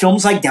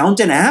films like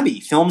Downton Abbey,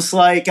 films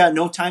like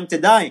No Time to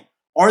Die?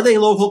 Are they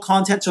local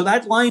content? So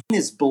that line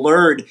is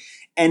blurred.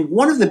 And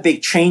one of the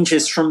big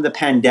changes from the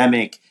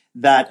pandemic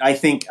that I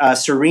think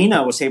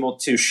Serena was able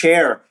to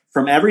share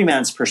from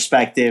Everyman's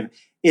perspective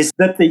is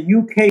that the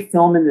UK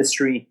film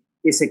industry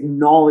is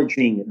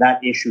acknowledging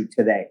that issue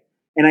today.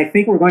 And I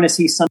think we're going to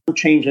see some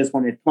changes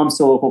when it comes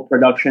to local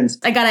productions.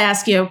 I got to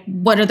ask you,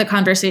 what are the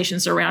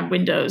conversations around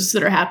windows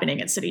that are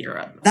happening at Cine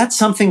Europe? That's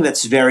something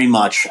that's very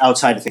much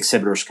outside of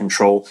exhibitors'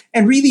 control.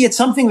 And really, it's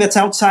something that's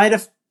outside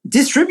of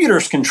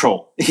distributors'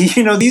 control.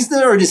 These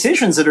are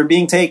decisions that are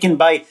being taken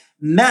by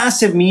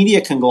massive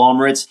media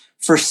conglomerates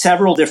for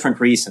several different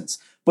reasons.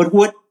 But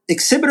what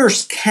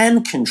exhibitors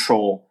can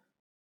control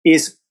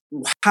is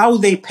how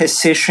they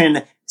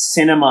position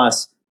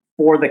cinemas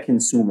for the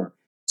consumer.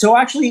 So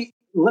actually,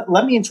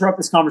 let me interrupt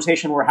this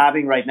conversation we're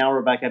having right now,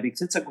 Rebecca,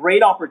 because it's a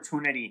great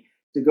opportunity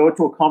to go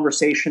to a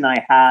conversation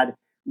I had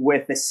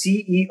with the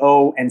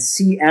CEO and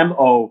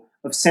CMO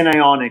of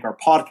Cinionic, our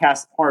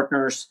podcast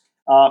partners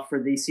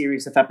for these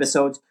series of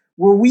episodes,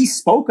 where we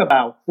spoke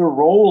about the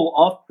role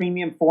of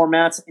premium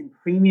formats and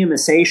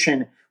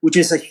premiumization, which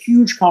is a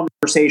huge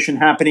conversation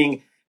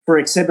happening for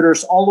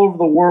exhibitors all over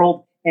the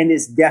world and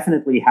is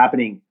definitely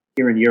happening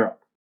here in Europe.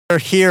 We're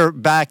here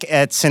back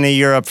at Cine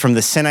Europe from the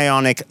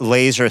Cinionic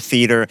Laser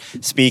Theater,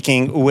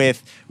 speaking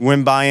with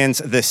Wim Bijens,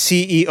 the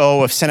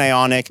CEO of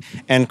Cinionic,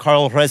 and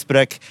Carl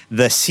Resbrek,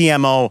 the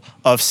CMO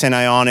of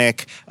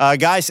Cinionic.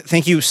 Guys,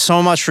 thank you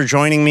so much for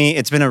joining me.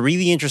 It's been a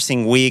really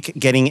interesting week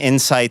getting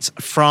insights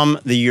from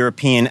the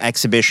European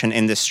exhibition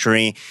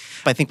industry.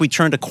 I think we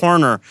turned a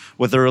corner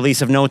with the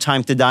release of No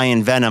Time to Die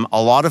and Venom,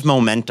 a lot of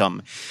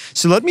momentum.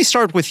 So let me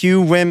start with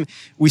you, Wim.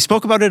 We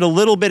spoke about it a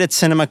little bit at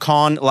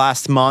CinemaCon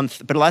last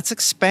month, but let's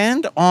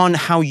expand on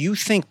how you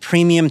think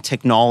premium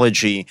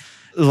technology,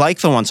 like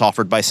the ones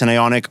offered by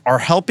Cinionic, are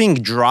helping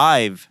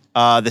drive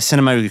the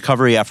cinema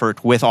recovery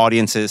effort with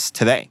audiences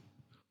today.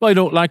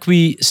 Well, like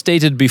we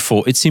stated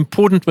before, it's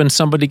important when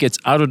somebody gets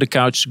out of the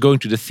couch going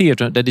to the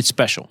theater that it's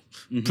special.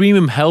 Mm-hmm.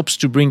 Premium helps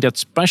to bring that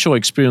special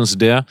experience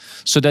there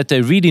so that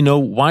they really know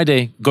why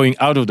they're going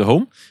out of the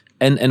home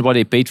and what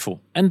they paid for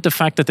and the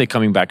fact that they're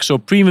coming back. So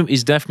premium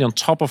is definitely on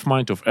top of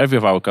mind of every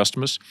of our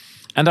customers.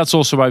 And that's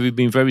also why we've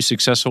been very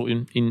successful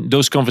in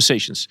those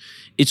conversations.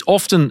 It's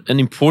often an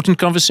important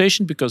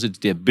conversation because it's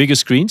their bigger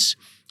screens.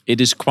 It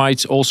is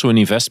quite also an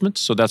investment.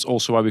 So that's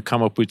also why we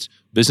come up with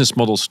business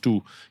models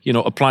to,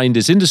 apply in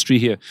this industry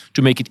here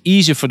to make it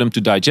easier for them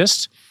to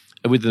digest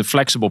with a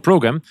flexible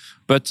program.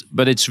 But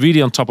it's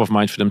really on top of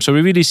mind for them. So we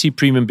really see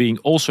premium being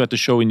also at the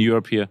show in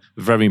Europe here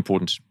very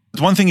important.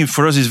 One thing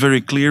for us is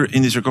very clear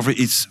in this recovery,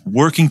 it's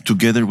working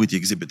together with the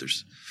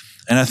exhibitors.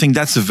 And I think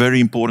that's a very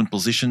important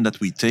position that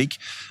we take,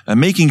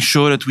 making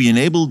sure that we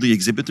enable the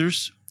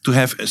exhibitors to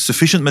have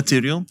sufficient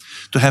material,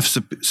 to have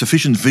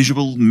sufficient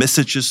visual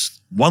messages,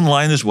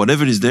 one-liners,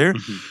 whatever is there,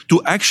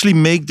 to actually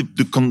make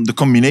the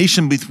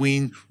combination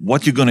between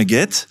what you're going to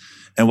get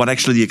and what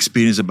actually the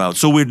experience is about.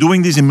 So we're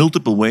doing this in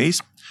multiple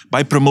ways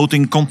by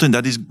promoting content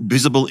that is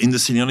visible in the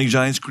Cinionic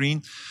giant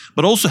screen,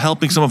 but also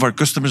helping some of our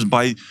customers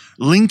by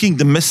linking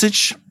the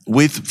message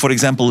with, for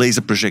example,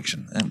 laser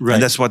projection. Right.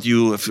 And that's what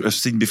you have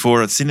seen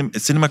before at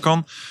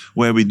CinemaCon,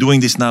 where we're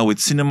doing this now with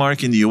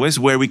Cinemark in the US,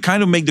 where we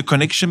kind of make the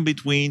connection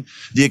between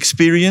the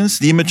experience,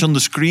 the image on the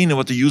screen, and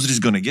what the user is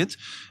going to get,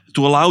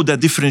 to allow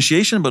that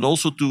differentiation, but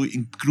also to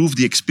improve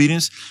the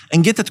experience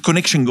and get that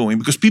connection going.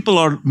 Because people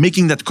are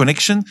making that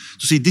connection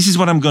to say, this is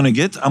what I'm going to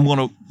get, I'm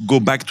going to go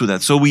back to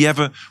that. So we have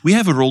a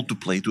role to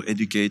play to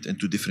educate and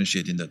to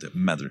differentiate in that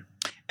matter.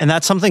 And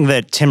that's something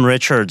that Tim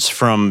Richards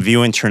from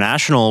View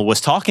International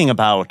was talking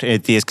about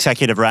at the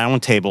executive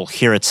roundtable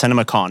here at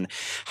CinemaCon.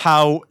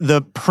 How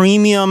the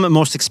premium,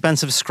 most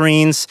expensive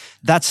screens,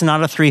 that's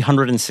not a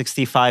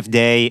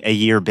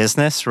 365-day-a-year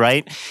business,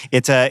 right?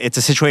 It's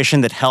a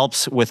situation that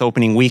helps with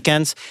opening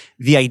weekends.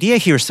 The idea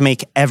here is to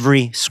make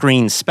every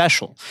screen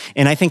special.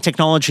 And I think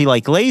technology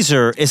like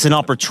laser is an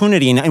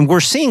opportunity. And we're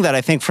seeing that,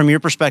 I think, from your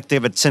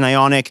perspective at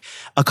Cinionic.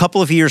 A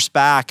couple of years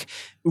back,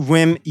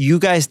 Wim, you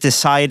guys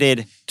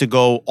decided to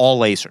go all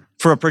laser.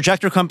 For a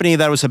projector company,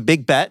 that was a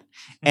big bet.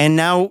 And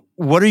now,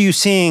 what are you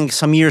seeing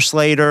some years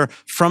later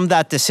from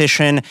that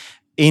decision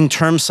in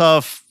terms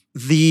of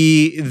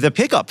the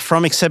pickup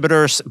from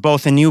exhibitors,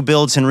 both in new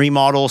builds and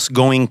remodels,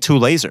 going to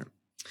laser?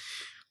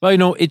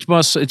 Well, it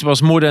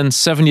was more than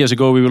 7 years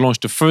ago we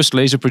launched the first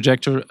laser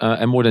projector,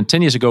 and more than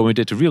 10 years ago we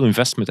did a real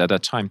investment at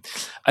that time.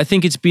 I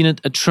think it's been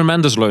a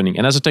tremendous learning.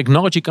 And as a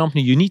technology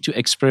company, you need to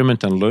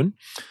experiment and learn.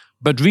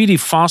 But really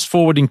fast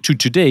forwarding to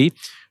today,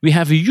 we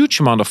have a huge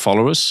amount of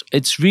followers.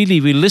 It's really,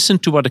 we listen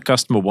to what the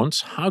customer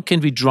wants. How can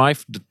we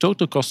drive the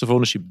total cost of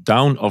ownership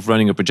down of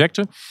running a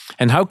projector?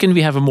 And how can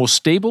we have a more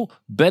stable,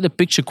 better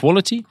picture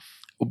quality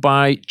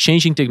by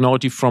changing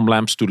technology from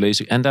lamps to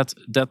laser? And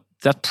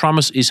that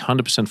promise is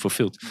 100%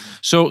 fulfilled.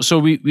 So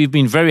we've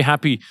been very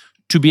happy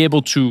to be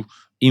able to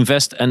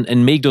invest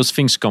and make those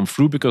things come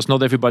through, because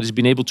not everybody's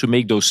been able to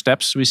make those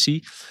steps we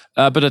see.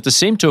 But at the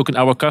same token,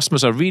 our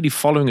customers are really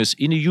following us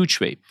in a huge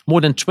way.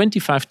 More than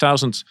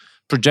 25,000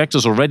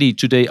 projectors already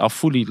today are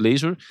fully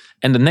laser.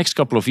 And the next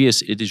couple of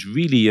years, it is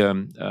really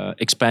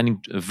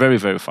expanding very,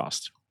 very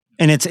fast.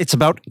 And it's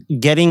about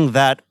getting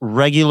that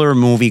regular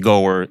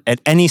moviegoer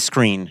at any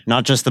screen,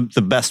 not just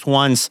the best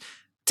ones,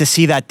 to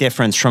see that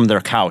difference from their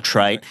couch,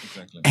 right?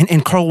 Exactly.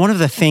 And Carl, one of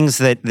the things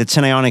that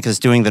Cinionic is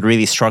doing that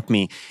really struck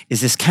me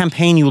is this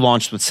campaign you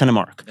launched with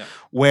Cinemark,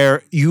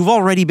 where you've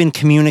already been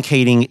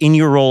communicating in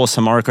your role as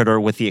a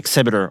marketer with the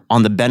exhibitor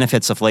on the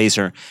benefits of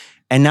laser.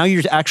 And now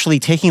you're actually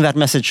taking that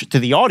message to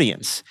the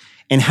audience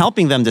and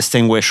helping them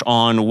distinguish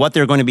on what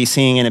they're going to be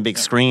seeing in a big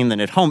screen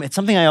than at home. It's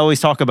something I always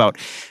talk about.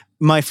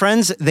 My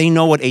friends, they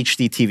know what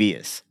HD TV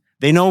is.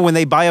 They know when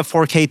they buy a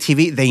 4K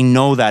TV, they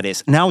know that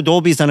is. Now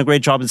Dolby's done a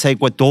great job in saying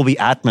what Dolby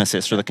Atmos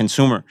is for the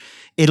consumer.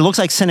 It looks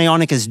like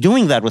Cinionic is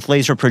doing that with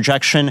laser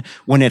projection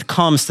when it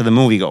comes to the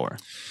moviegoer.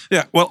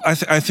 Yeah, well,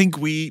 I think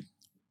we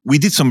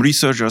did some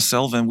research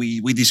ourselves, and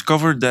we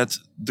discovered that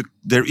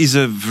there is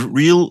a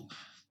real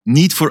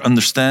need for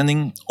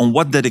understanding on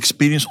what that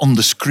experience on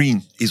the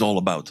screen is all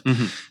about.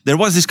 There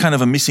was this kind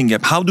of a missing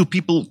gap. How do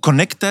people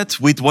connect that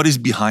with what is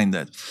behind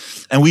that?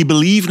 And we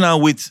believe now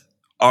with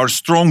our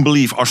strong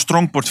belief, our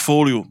strong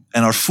portfolio,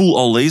 and our full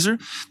all laser,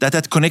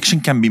 that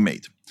connection can be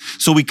made.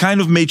 So we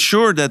kind of made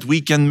sure that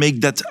we can make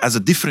that as a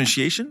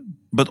differentiation,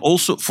 but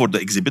also for the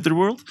exhibitor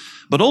world,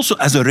 but also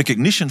as a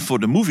recognition for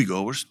the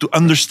moviegoers to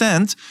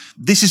understand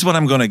this is what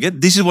I'm going to get,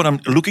 this is what I'm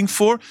looking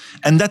for,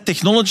 and that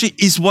technology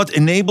is what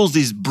enables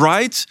this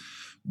bright,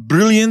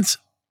 brilliant,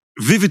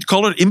 vivid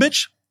color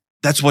image.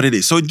 That's what it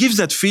is. So it gives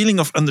that feeling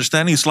of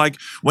understanding. It's like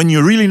when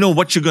you really know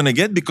what you're going to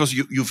get because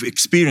you've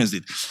experienced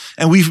it.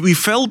 And we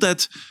felt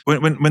that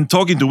when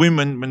talking to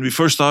women, when we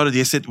first started,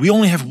 they said, we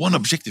only have one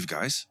objective,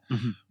 guys.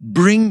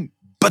 Bring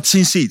butts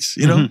in seats,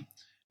 you know?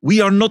 We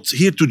are not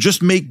here to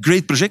just make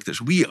great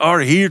projectors. We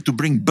are here to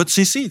bring butts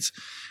in seats.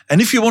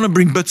 And if you want to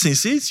bring butts in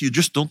seats, you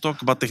just don't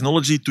talk about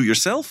technology to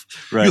yourself.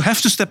 Right. You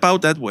have to step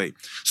out that way.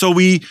 So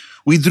we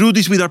drew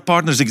this with our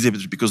partners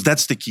exhibitors because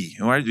that's the key.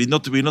 All right?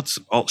 We're not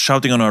all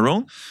shouting on our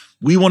own.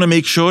 We want to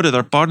make sure that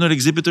our partner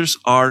exhibitors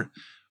are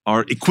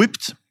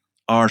equipped,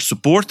 are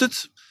supported,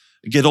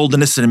 get all the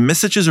necessary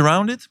messages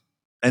around it,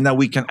 and that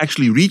we can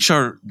actually reach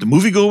the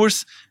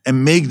moviegoers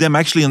and make them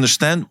actually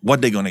understand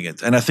what they're going to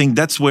get. And I think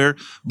that's where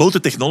both the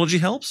technology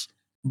helps,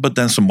 but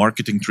then some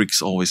marketing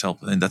tricks always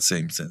help in that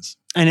same sense.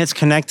 And it's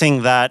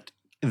connecting that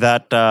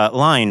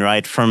line,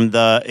 right, from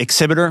the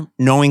exhibitor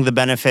knowing the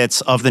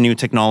benefits of the new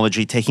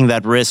technology, taking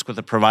that risk with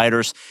the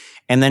providers,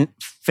 and then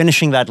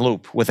finishing that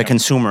loop with a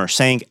consumer,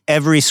 saying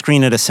every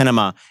screen at a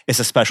cinema is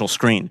a special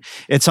screen.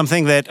 It's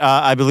something that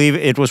I believe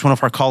it was one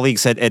of our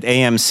colleagues at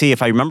AMC,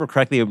 if I remember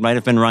correctly, it might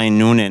have been Ryan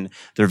Noonan,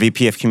 their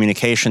VP of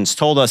Communications,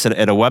 told us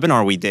at a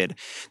webinar we did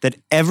that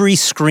every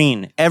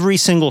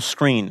single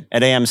screen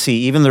at AMC,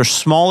 even their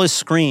smallest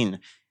screen,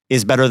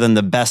 is better than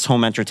the best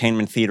home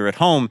entertainment theater at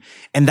home.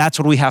 And that's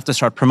what we have to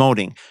start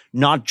promoting.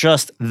 Not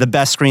just the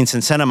best screens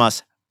in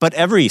cinemas, but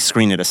every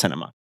screen at a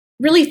cinema.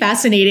 Really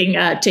fascinating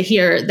to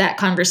hear that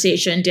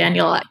conversation,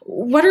 Daniel.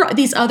 What are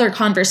these other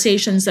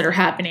conversations that are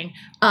happening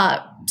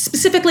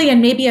specifically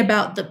and maybe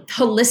about the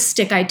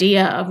holistic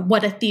idea of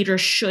what a theater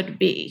should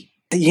be?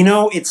 You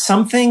know, it's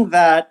something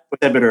that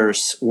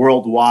exhibitors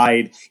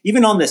worldwide,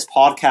 even on this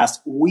podcast,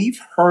 we've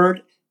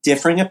heard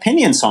differing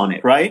opinions on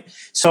it, right?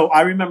 So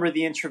I remember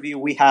the interview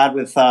we had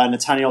with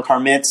Nathaniel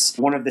Karmitz,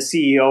 one of the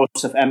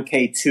CEOs of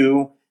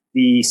MK2,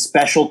 the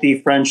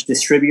specialty French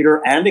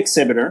distributor and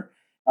exhibitor,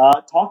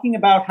 talking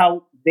about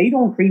how they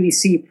don't really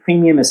see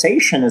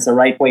premiumization as the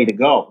right way to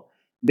go.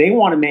 They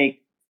want to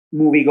make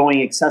movie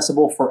going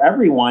accessible for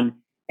everyone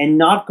and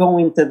not go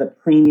into the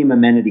premium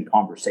amenity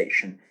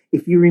conversation.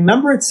 If you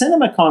remember at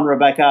CinemaCon,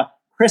 Rebecca,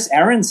 Chris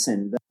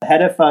Aronson, the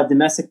head of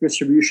domestic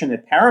distribution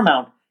at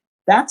Paramount,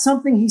 that's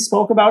something he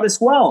spoke about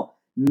as well.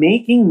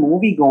 Making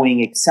movie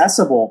going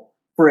accessible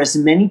for as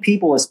many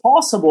people as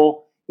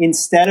possible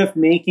instead of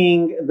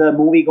making the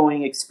movie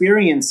going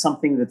experience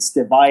something that's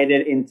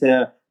divided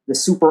into the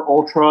super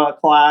ultra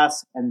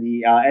class and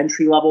the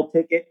entry level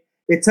ticket.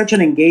 It's such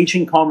an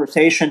engaging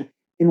conversation.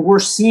 And we're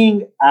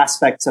seeing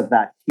aspects of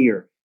that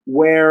here,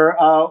 where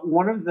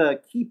one of the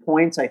key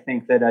points, I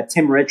think, that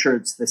Tim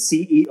Richards, the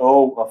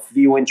CEO of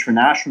View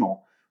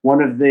International,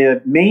 one of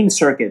the main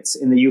circuits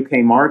in the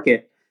UK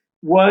market,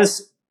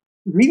 was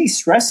really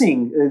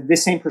stressing the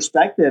same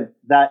perspective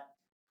that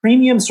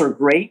premiums are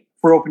great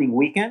for opening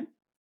weekend.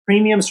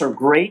 Premiums are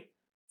great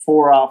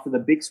for the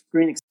big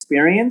screen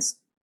experience.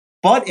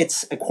 But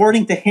it's,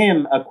 according to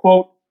him, a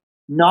quote,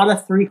 not a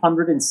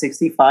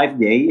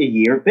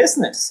 365-day-a-year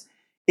business.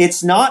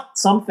 It's not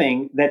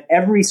something that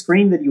every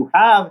screen that you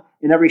have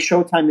and every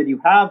showtime that you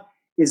have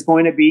is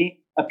going to be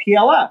a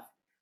PLF.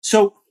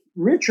 So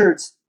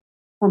Richards,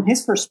 from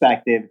his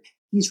perspective,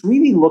 he's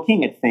really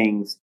looking at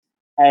things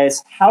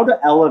as how to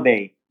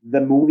elevate the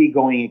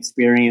movie-going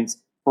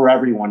experience for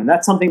everyone. And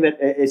that's something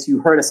that, as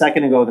you heard a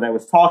second ago, that I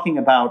was talking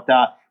about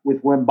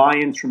with Wim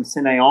Byens from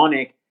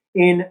Cinionic,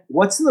 in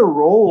what's the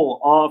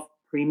role of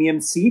premium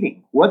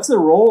seating? What's the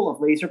role of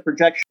laser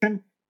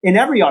projection in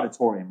every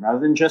auditorium rather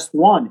than just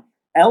one?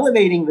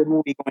 Elevating the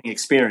movie-going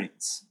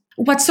experience.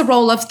 What's the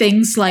role of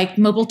things like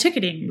mobile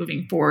ticketing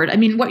moving forward? I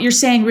mean, what you're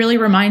saying really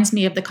reminds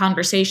me of the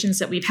conversations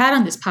that we've had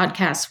on this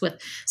podcast with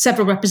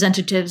several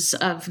representatives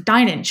of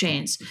dine-in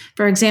chains.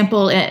 For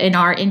example, in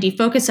our Indie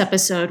Focus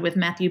episode with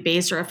Matthew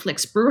Baser of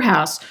Flix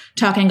Brewhouse,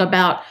 talking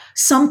about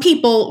some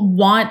people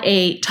want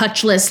a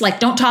touchless, like,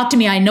 don't talk to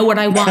me, I know what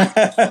I want,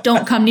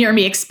 don't come near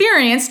me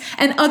experience.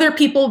 And other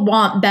people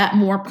want that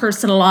more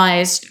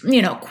personalized,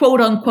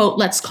 quote unquote,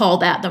 let's call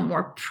that the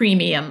more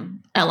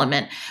premium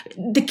element.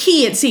 The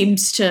key, it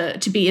seems to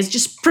be, is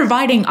just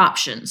providing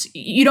options.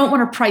 You don't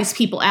want to price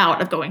people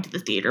out of going to the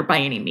theater by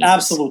any means.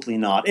 Absolutely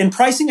not. And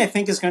pricing, I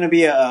think, is going to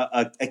be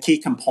a key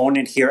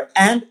component here.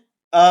 And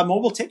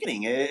mobile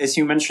ticketing, as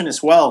you mentioned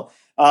as well.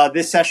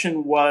 This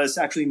session was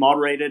actually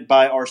moderated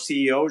by our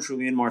CEO,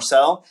 Julien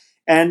Marcel,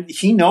 and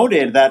he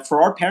noted that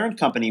for our parent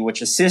company,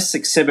 which assists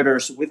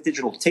exhibitors with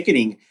digital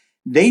ticketing,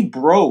 they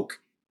broke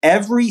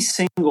every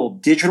single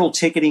digital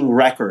ticketing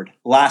record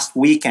last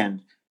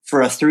weekend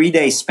for a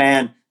 3-day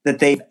span that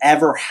they've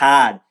ever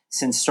had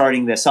since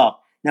starting this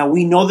up. Now,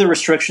 we know the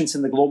restrictions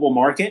in the global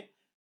market,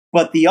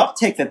 but the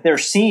uptick that they're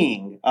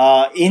seeing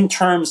in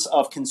terms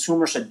of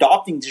consumers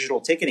adopting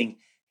digital ticketing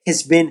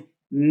has been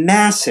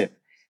massive.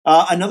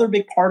 Another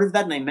big part of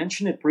that, and I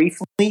mentioned it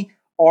briefly,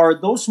 are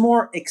those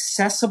more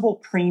accessible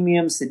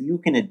premiums that you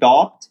can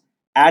adopt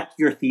at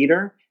your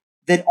theater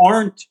that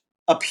aren't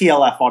a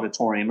PLF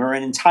auditorium or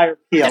an entire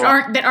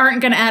PLF. That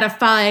aren't going to add a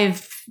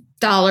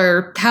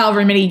 $5,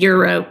 however many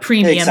euro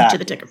premium to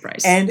the ticket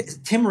price. And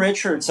Tim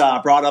Richards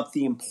brought up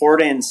the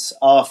importance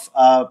of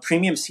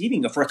premium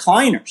seating, of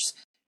recliners.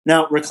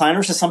 Now,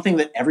 recliners is something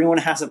that everyone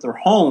has at their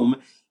home,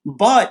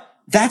 but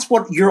that's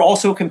what you're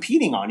also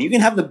competing on. You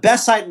can have the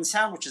best sight and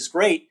sound, which is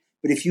great,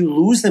 but if you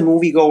lose the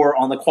moviegoer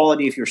on the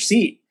quality of your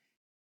seat,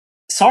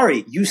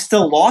 sorry, you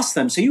still lost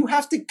them. So you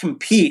have to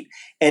compete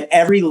at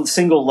every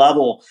single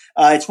level.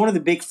 It's one of the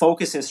big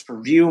focuses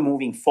for Vue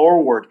moving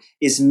forward,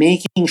 is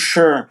making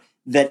sure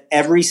that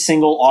every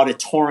single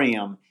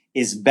auditorium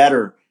is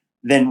better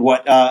than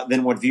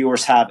what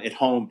viewers have at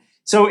home.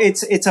 So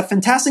it's a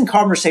fantastic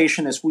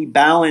conversation as we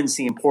balance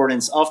the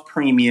importance of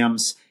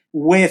premiums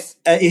with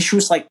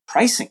issues like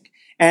pricing.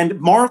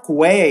 And Mark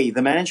Way,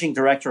 the managing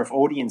director of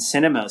Odeon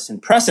Cinemas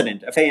and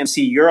president of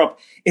AMC Europe,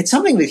 it's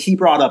something that he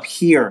brought up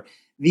here,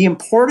 the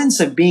importance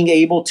of being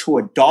able to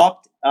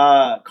adopt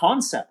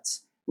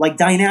concepts like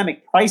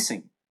dynamic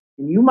pricing.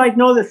 And you might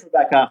know this,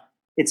 Rebecca.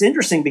 It's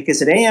interesting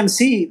because at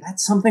AMC,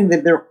 that's something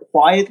that they're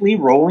quietly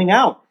rolling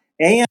out.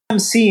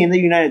 AMC in the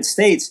United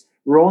States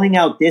rolling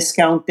out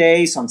discount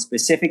days on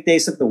specific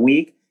days of the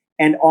week.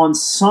 And on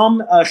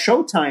some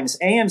showtimes,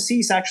 AMC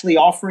is actually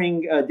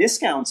offering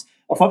discounts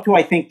of up to,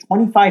 I think,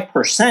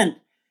 25%,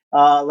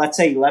 let's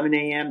say 11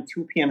 a.m.,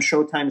 2 p.m.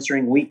 showtimes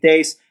during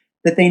weekdays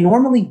that they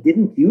normally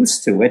didn't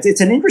used to.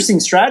 It's an interesting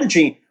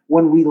strategy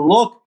when we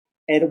look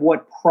at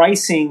what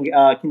pricing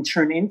can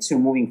turn into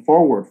moving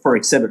forward for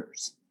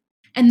exhibitors.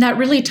 And that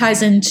really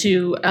ties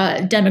into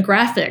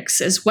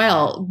demographics as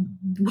well.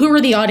 Who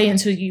are the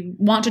audience who you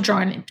want to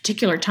draw in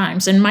particular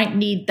times and might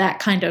need that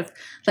kind of,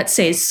 let's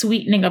say,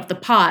 sweetening of the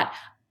pot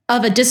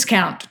of a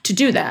discount to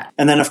do that?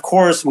 And then, of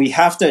course, we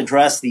have to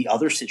address the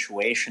other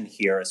situation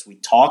here as we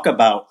talk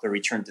about the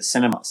return to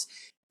cinemas.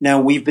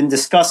 Now, we've been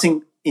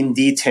discussing in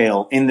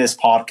detail in this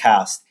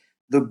podcast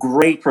the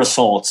great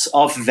results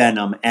of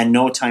Venom and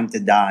No Time to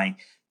Die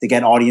to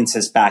get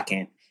audiences back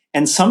in.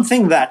 And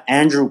something that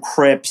Andrew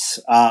Cripps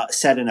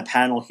said in a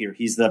panel here,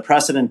 he's the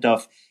president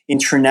of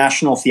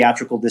international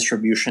theatrical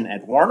distribution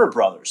at Warner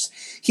Brothers.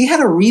 He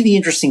had a really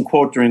interesting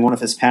quote during one of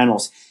his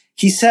panels.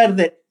 He said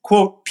that,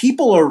 quote,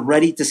 people are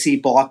ready to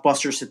see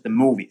blockbusters at the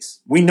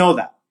movies. We know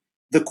that.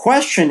 The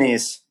question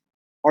is,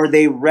 are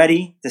they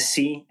ready to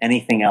see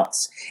anything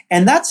else?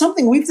 And that's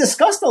something we've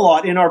discussed a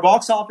lot in our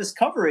box office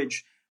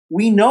coverage.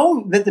 We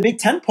know that the big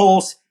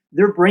tentpoles,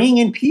 they're bringing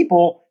in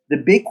people. The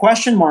big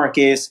question mark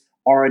is,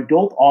 are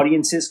adult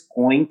audiences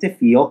going to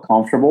feel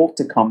comfortable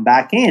to come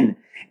back in?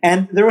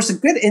 And there was a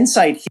good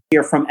insight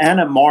here from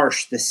Anna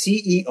Marsh, the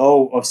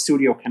CEO of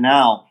Studio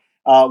Canal,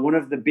 one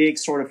of the big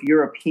sort of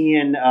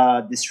European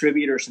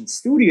distributors and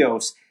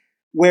studios,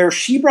 where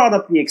she brought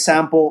up the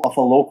example of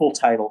a local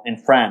title in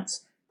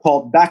France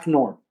called Bac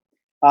Nord.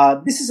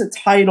 This is a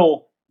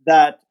title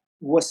that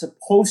was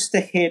supposed to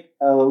hit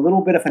a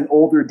little bit of an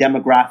older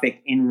demographic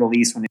in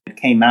release when it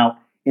came out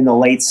in the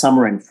late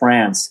summer in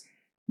France.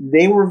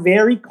 They were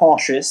very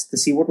cautious to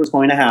see what was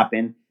going to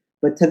happen,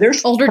 but to their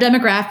older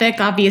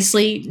demographic,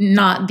 obviously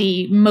not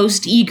the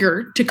most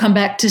eager to come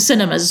back to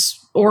cinemas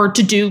or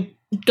to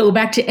go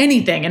back to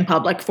anything in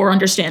public for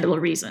understandable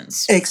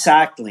reasons.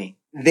 Exactly.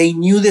 They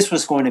knew this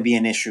was going to be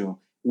an issue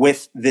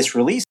with this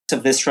release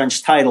of this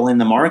French title in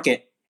the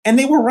market, and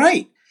they were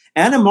right.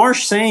 Anna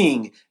Marsh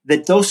saying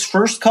that those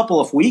first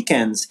couple of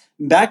weekends,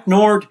 Bac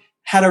Nord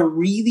had a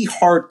really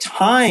hard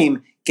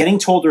time getting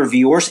to older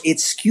viewers. It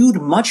skewed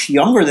much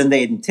younger than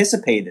they had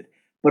anticipated.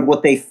 But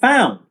what they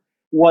found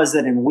was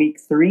that in week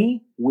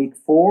 3, week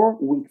 4,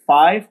 week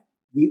 5,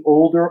 the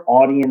older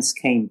audience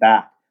came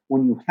back.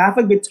 When you have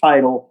a good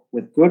title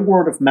with good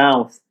word of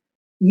mouth,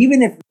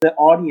 even if the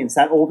audience,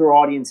 that older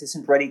audience,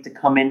 isn't ready to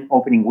come in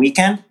opening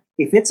weekend,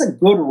 if it's a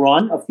good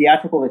run of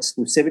theatrical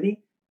exclusivity,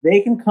 they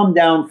can come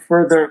down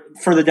further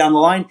down the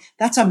line.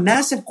 That's a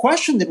massive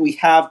question that we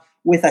have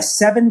with a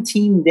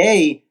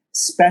 17-day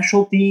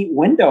specialty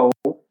window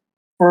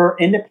for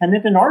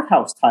independent and art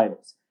house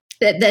titles.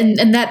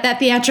 And that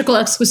theatrical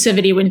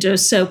exclusivity window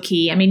is so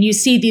key. I mean, you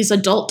see these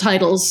adult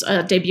titles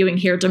debuting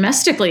here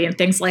domestically and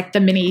things like The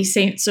Many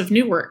Saints of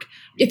Newark.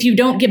 If you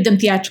don't give them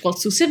theatrical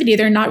exclusivity,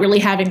 they're not really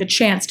having the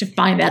chance to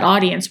find that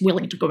audience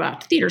willing to go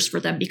out to theaters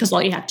for them, because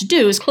all you have to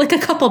do is click a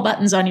couple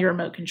buttons on your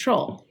remote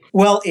control.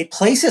 Well, it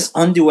places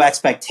undue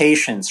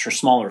expectations for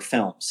smaller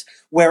films,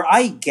 where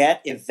I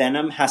get if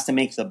Venom has to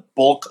make the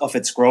bulk of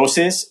its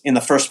grosses in the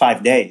first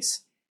 5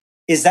 days.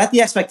 Is that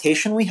the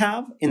expectation we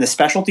have in the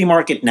specialty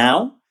market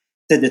now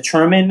to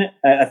determine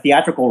a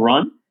theatrical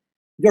run?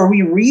 Are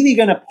we really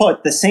going to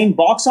put the same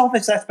box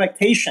office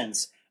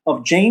expectations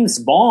of James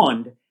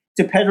Bond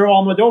to Pedro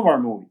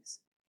Almodovar movies?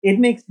 It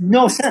makes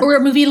no sense. Or a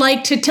movie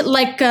like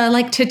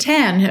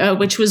Titan,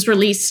 which was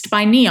released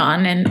by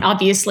Neon, and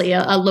obviously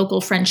a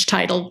local French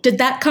title. Did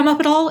that come up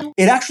at all?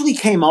 It actually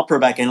came up,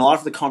 Rebecca, in a lot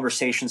of the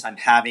conversations I'm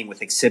having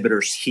with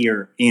exhibitors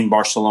here in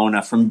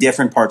Barcelona from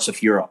different parts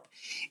of Europe,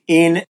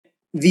 in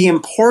the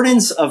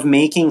importance of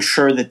making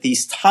sure that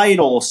these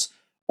titles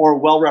are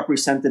well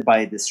represented by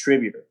a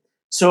distributor.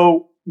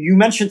 So you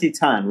mentioned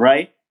Titan,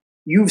 right?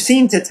 You've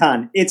seen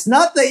Titan. It's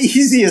not the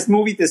easiest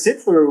movie to sit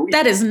through.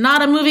 That is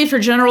not a movie for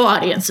general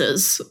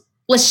audiences.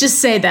 Let's just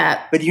say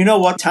that. But you know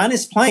what? Titan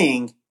is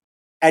playing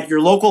at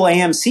your local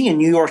AMC in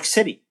New York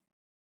City.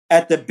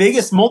 At the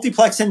biggest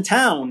multiplex in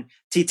town,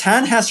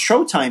 Titan has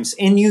showtimes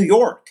in New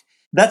York.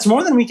 That's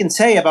more than we can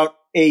say about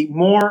a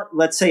more,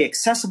 let's say,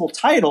 accessible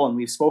title. And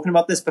we've spoken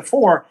about this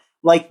before,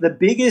 like the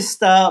biggest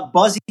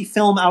buzzy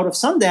film out of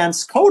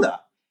Sundance,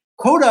 Coda.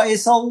 Coda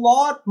is a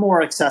lot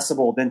more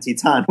accessible than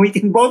Titan. We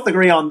can both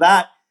agree on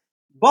that.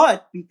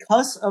 But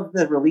because of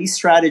the release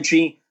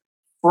strategy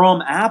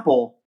from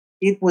Apple,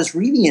 it was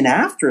really an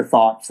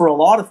afterthought for a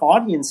lot of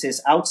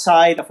audiences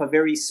outside of a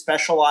very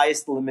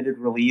specialized limited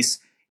release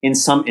in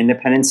some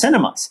independent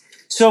cinemas.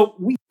 So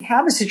we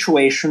have a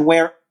situation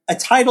where a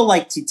title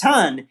like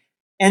Titan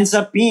ends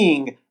up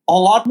being a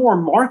lot more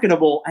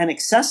marketable and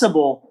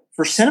accessible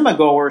for cinema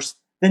goers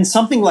than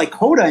something like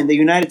Coda in the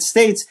United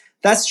States.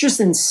 That's just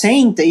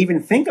insane to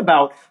even think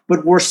about,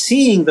 but we're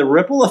seeing the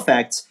ripple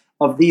effects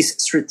of these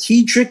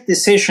strategic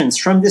decisions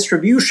from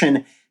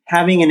distribution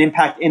having an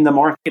impact in the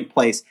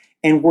marketplace.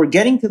 And we're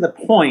getting to the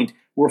point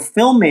where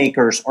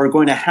filmmakers are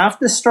going to have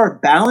to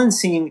start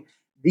balancing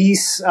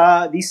these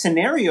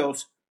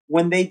scenarios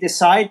when they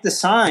decide to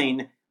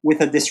sign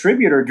with a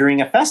distributor during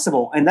a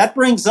festival. And that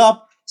brings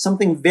up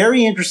something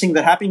very interesting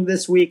that happened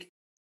this week.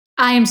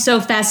 I am so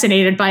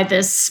fascinated by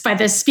this.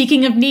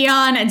 Speaking of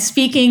Neon and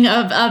speaking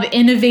of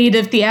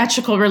innovative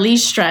theatrical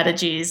release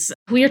strategies,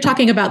 we are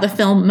talking about the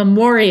film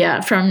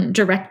Memoria from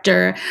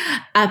director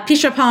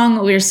Pisapong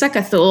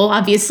Weerasethul,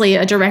 obviously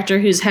a director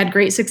who's had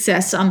great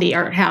success on the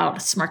art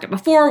house market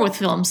before with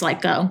films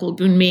like Uncle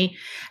Gunmi.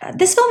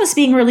 This film is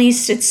being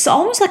released. It's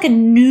almost like a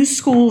new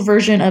school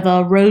version of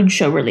a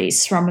roadshow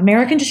release from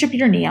American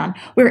distributor Neon,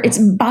 where it's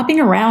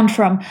bopping around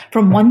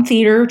from one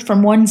theater,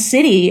 from one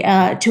city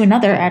to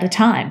another at a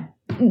time.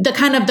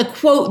 The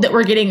quote that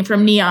we're getting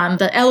from Neon,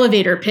 the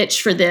elevator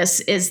pitch for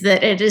this, is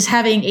that it is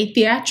having a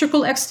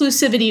theatrical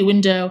exclusivity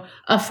window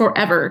of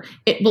forever.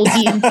 It will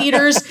be in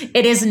theaters.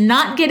 It is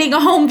not getting a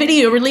home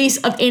video release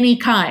of any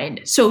kind.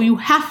 So you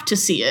have to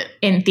see it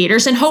in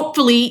theaters. And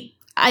hopefully,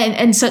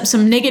 and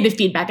some negative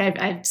feedback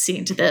I've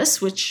seen to this,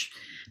 which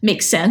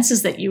makes sense,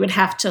 is that you would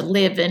have to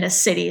live in a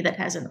city that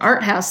has an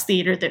art house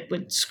theater that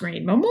would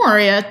screen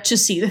Memoria to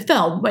see the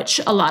film,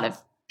 which a lot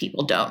of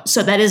people don't.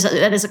 So that is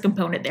a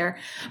component there.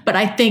 But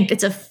I think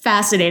it's a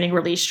fascinating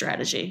release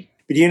strategy.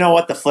 But you know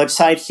what? The flip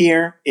side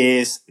here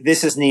is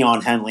this is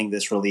Neon handling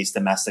this release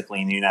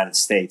domestically in the United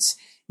States.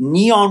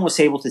 Neon was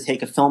able to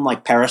take a film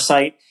like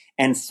Parasite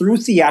and through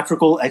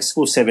theatrical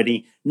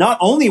exclusivity, not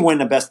only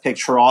win a Best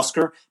Picture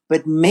Oscar,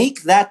 but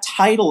make that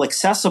title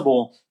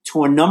accessible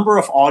to a number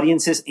of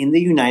audiences in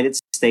the United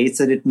States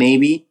that it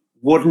maybe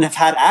wouldn't have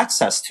had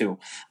access to.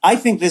 I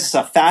think this is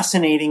a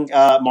fascinating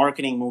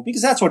marketing move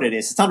because that's what it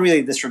is. It's not really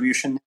a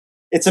distribution.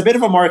 It's a bit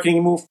of a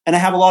marketing move. And I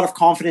have a lot of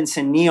confidence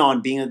in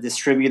Neon being a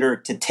distributor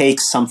to take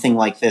something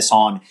like this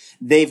on.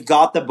 They've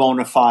got the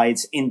bona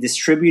fides in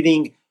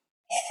distributing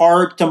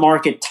hard to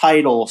market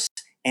titles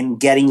and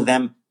getting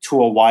them to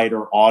a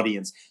wider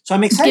audience. So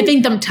I'm excited.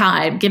 Giving them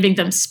time, giving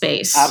them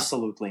space.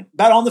 Absolutely.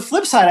 But on the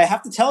flip side, I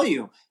have to tell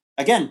you,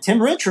 again,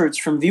 Tim Richards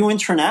from View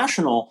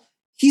International,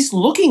 he's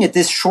looking at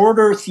this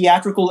shorter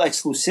theatrical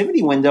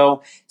exclusivity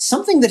window,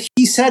 something that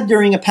he said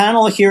during a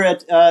panel here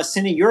at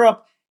Cine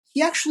Europe.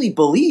 He actually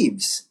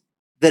believes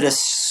that a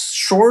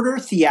shorter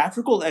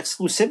theatrical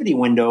exclusivity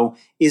window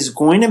is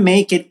going to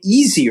make it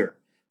easier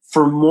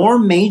for more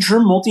major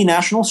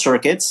multinational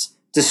circuits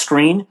to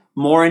screen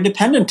more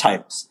independent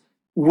titles.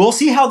 We'll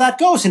see how that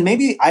goes. And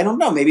maybe, I don't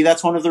know, maybe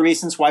that's one of the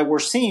reasons why we're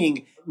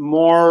seeing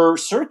more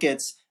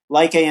circuits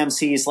like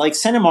AMC's, like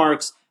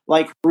Cinemark's,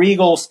 like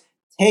Regal's,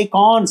 take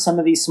on some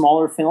of these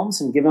smaller films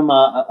and give them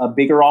a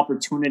bigger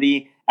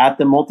opportunity at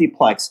the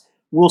multiplex.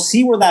 We'll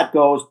see where that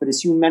goes. But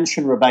as you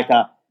mentioned,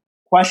 Rebecca,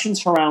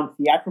 questions around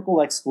theatrical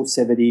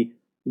exclusivity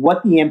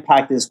what the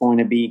impact is going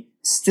to be,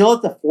 still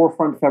at the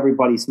forefront of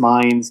everybody's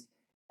minds.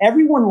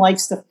 Everyone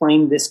likes to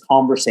frame this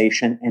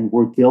conversation, and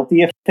we're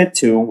guilty of it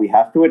too, we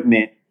have to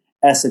admit,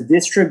 as a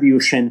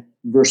distribution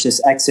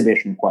versus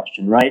exhibition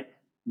question, right?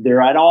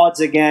 They're at odds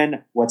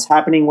again. What's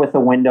happening with the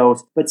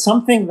windows? But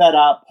something that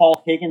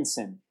Paul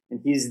Higginson, and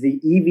he's the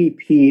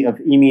EVP of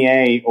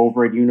EMEA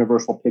over at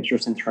Universal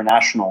Pictures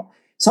International,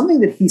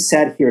 something that he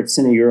said here at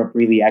Cine Europe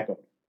really echoed.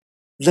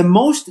 The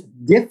most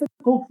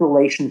difficult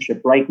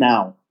relationship right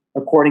now,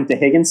 according to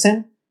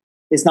Higginson,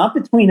 is not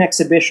between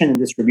exhibition and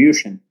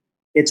distribution.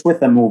 It's with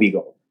the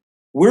moviegoer.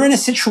 We're in a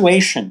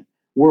situation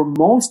where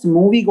most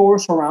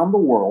moviegoers around the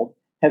world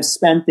have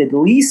spent at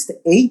least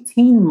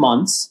 18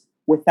 months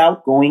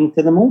without going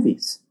to the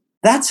movies.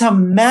 That's a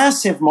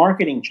massive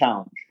marketing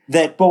challenge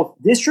that both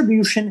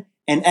distribution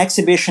and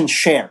exhibition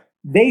share.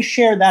 They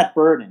share that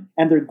burden,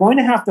 and they're going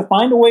to have to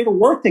find a way to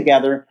work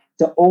together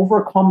to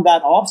overcome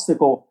that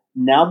obstacle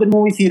now that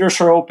movie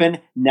theaters are open,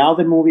 now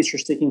that movies are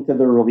sticking to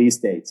their release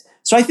dates.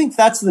 So I think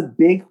that's the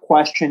big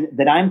question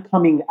that I'm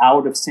coming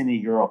out of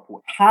Cine Europe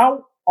with.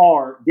 How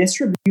are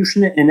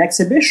distribution and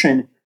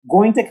exhibition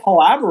going to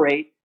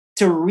collaborate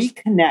to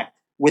reconnect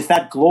with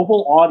that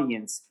global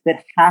audience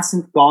that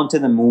hasn't gone to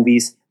the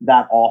movies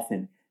that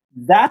often?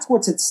 That's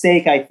what's at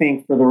stake, I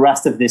think, for the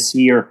rest of this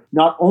year,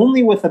 not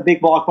only with the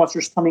big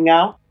blockbusters coming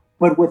out,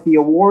 but with the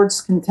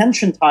awards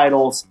contention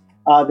titles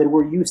that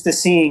we're used to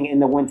seeing in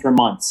the winter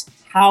months.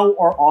 How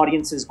are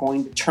audiences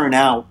going to turn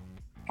out?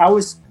 How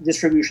is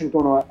distribution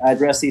going to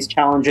address these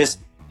challenges?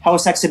 How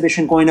is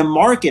exhibition going to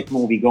market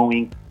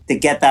moviegoing to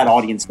get that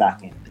audience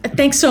back in?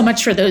 Thanks so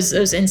much for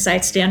those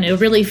insights, Daniel.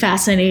 Really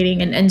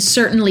fascinating and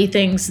certainly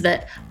things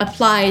that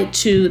apply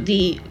to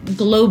the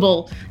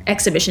global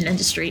exhibition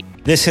industry.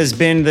 This has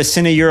been the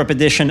Cine Europe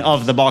edition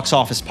of the Box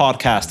Office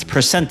Podcast,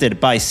 presented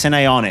by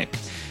Cineionic.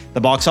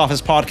 The Box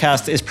Office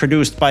Podcast is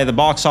produced by the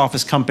Box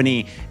Office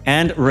Company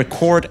and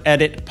Record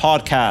Edit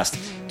Podcast.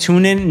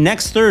 Tune in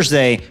next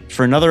Thursday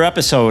for another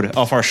episode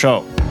of our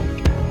show.